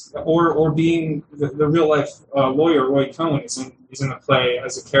these, or being the real life lawyer Roy Cohn is in the play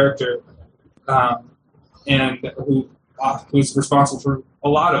as a character, and who's responsible for a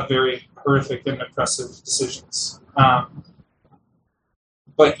lot of very horrific and oppressive decisions.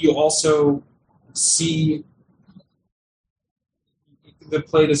 But you also see the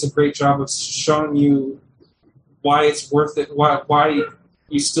play does a great job of showing you why it's worth it, why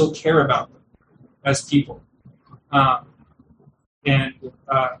you still care about them as people, and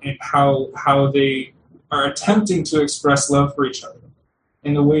how they are attempting to express love for each other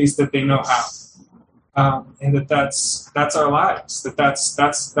in the ways that they know how, and that's our lives. That's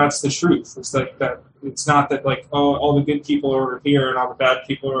the truth. It's like that. It's not that like, oh, all the good people are over here and all the bad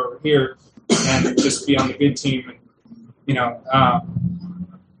people are over here, and just be on the good team. And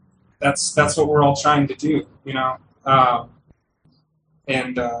that's what we're all trying to do.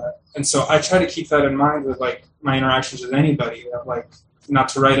 And so I try to keep that in mind with like my interactions with anybody, that like not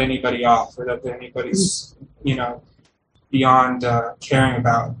to write anybody off or that anybody's beyond caring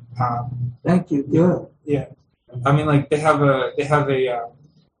about. Thank you. Good. Yeah, I mean, like they have a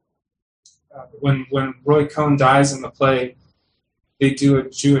when Roy Cohn dies in the play, they do a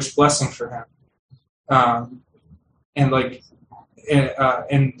Jewish blessing for him, and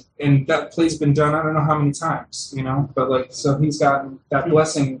that play's been done I don't know how many times, but like so he's gotten that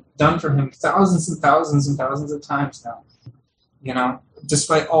blessing done for him thousands and thousands and thousands of times now,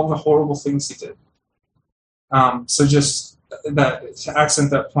 despite all the horrible things he did. So just that to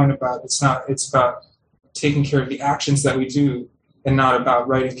accent that point about it's about taking care of the actions that we do and not about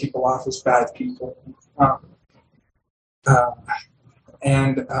writing people off as bad people. The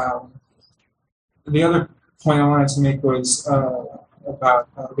other point I wanted to make was about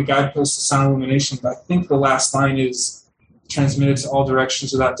the guidepost to sound illumination, but I think the last line is transmitted to all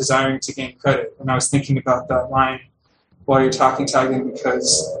directions without desiring to gain credit. And I was thinking about that line while you're talking, Tagan,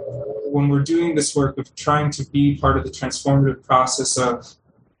 because when we're doing this work of trying to be part of the transformative process of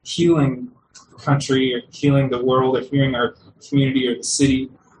healing the country or healing the world or healing our community or the city,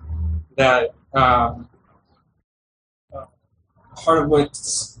 that part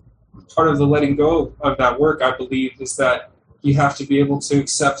of the letting go of that work, I believe, is that you have to be able to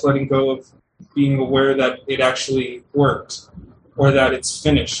accept letting go of being aware that it actually worked, or that it's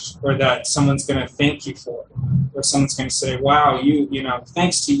finished, or that someone's going to thank you for it, or someone's going to say, wow,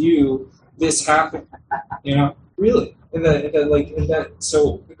 thanks to you, this happened, really.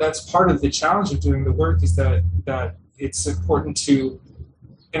 So that's part of the challenge of doing the work, is that it's important to,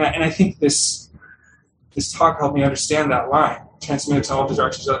 and I think this talk helped me understand that line, transmitted to all the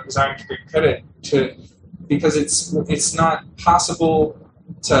directions of desiring to bring credit to, because it's not possible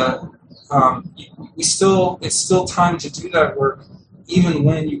to, it's still time to do that work, even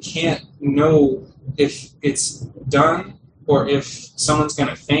when you can't know if it's done, or if someone's going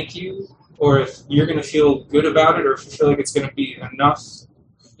to thank you, or if you're going to feel good about it, or if you feel like it's going to be enough,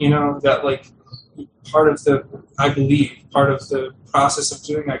 that like I believe part of the process of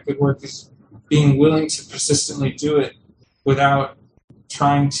doing that good work is being willing to persistently do it without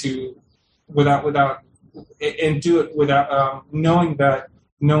trying to, and do it without knowing that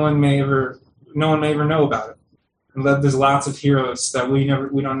no one may ever know about it. And that there's lots of heroes that we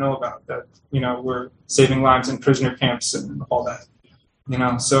don't know about, that were saving lives in prisoner camps and all that.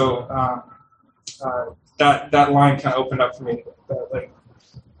 So that line kind of opened up for me.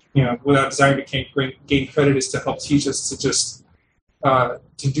 Without desiring to gain credit, is to help teach us to just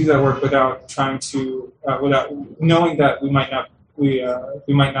to do that work without trying to, without knowing that we might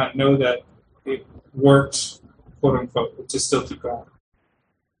not know that it worked, quote unquote, but to still keep going.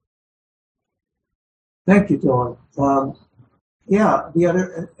 Thank you, Dawn.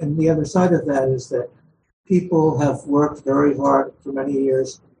 The other side of that is that people have worked very hard for many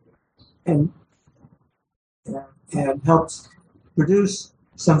years and helped produce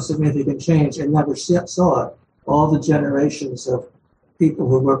some significant change and never saw it. All the generations of people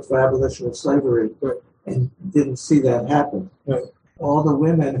who worked for abolition of slavery and didn't see that happen. Right. All the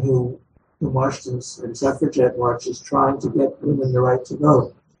women who marched in suffragette marches trying to get women the right to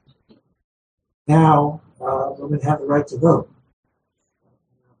vote. Now, women have the right to vote.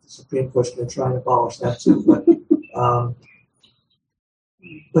 The Supreme Court's going to try and abolish that too,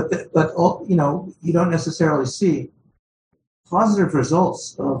 but all, you don't necessarily see positive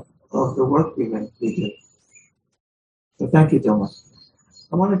results of the work we do. So thank you, Dylan.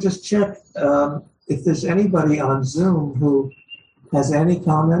 I want to just check if there's anybody on Zoom who has any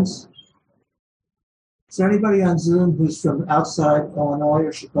comments. Is there anybody on Zoom who's from outside Illinois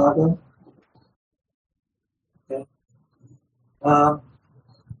or Chicago? Okay. Well,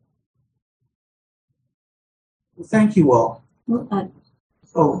 thank you all.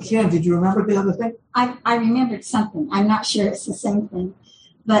 Jan, did you remember the other thing? I remembered something. I'm not sure it's the same thing.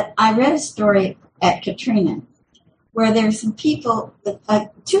 But I read a story at Katrina where there's some people,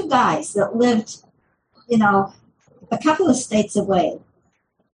 two guys that lived, a couple of states away.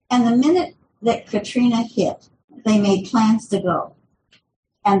 And the minute that Katrina hit, they made plans to go.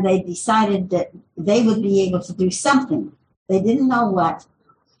 And they decided that they would be able to do something. They didn't know what.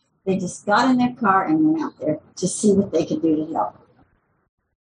 They just got in their car and went out there to see what they could do to help.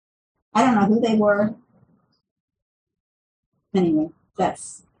 I don't know who they were. Anyway,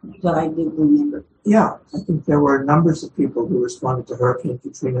 that's what I do remember. Yeah, I think there were numbers of people who responded to Hurricane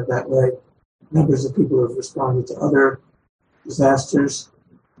Katrina that way. Numbers of people who have responded to other disasters.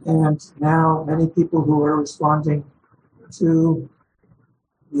 And now many people who are responding to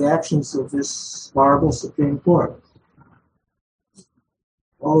the actions of this horrible Supreme Court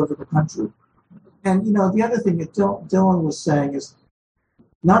all over the country. And, the other thing that Dylan was saying is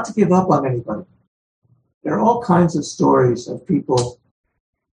not to give up on anybody. There are all kinds of stories of people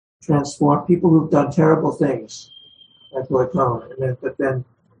people who've done terrible things, like Roy Cohn, but then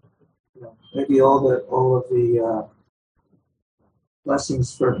maybe all of the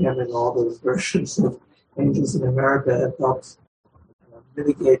blessings for him and all those versions of Angels in America have helped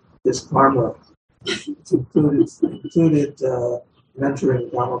mitigate this karma. It's included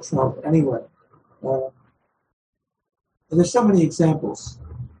mentoring Donald Trump. Anyway, and there's so many examples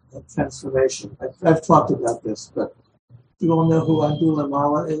of transformation. I've talked about this, but do you all know who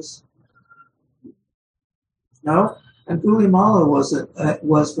Angulimala is? No? Angulimala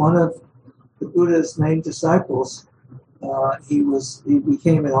was one of the Buddha's main disciples. He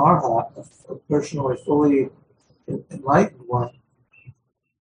became an arhat, a personally fully enlightened one.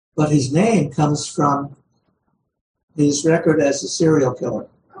 But his name comes from his record as a serial killer.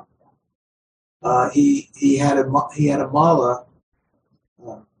 He had a mala,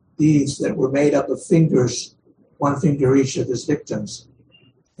 beads that were made up of fingers, one finger each of his victims.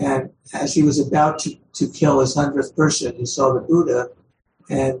 And as he was about to kill his 100th person, he saw the Buddha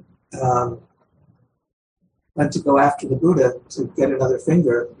and went to go after the Buddha to get another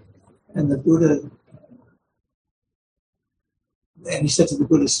finger. And he said to the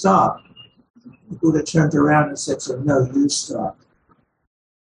Buddha, "Stop." The Buddha turned around and said to him, "No, you stop."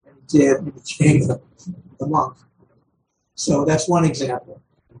 And he did, and he became the monk. So that's one example.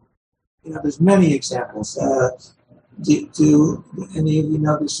 There's many examples. Do any of you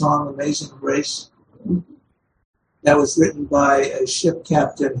know the song "Amazing Grace"? That was written by a ship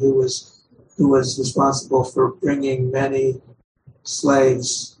captain who was responsible for bringing many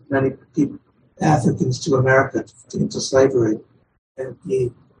slaves, many people, Africans to America into slavery, and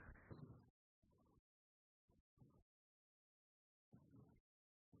he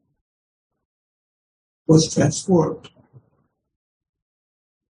was transformed.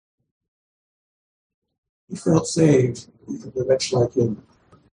 He felt saved from the wretch like him.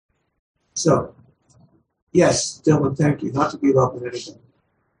 So, yes, Dylan, thank you. Not to give up on anything.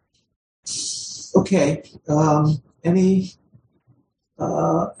 Okay. Any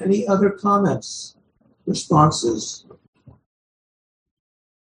other comments, responses?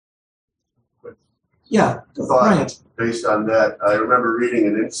 Yeah, Brian. Based on that, I remember reading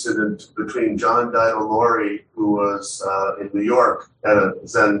an incident between John Dido Laurie, who was in New York at a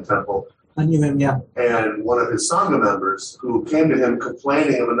Zen temple, I knew him, yeah. and one of his Sangha members who came to him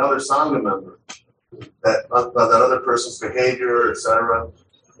complaining of another Sangha member, about that other person's behavior, etc.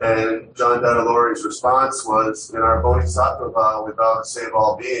 And John Dido Laurie's response was, in our Bodhisattva vow, we vow to save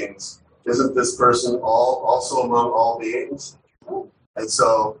all beings. Isn't this person also among all beings? And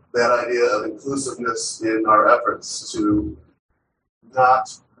so that idea of inclusiveness in our efforts to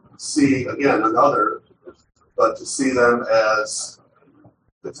not see, again, another, but to see them as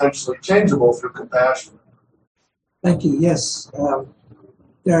potentially changeable through compassion Thank you. Yes,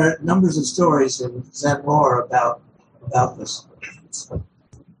 there are numbers of stories in Zen lore about this. So,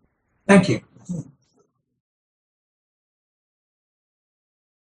 thank you.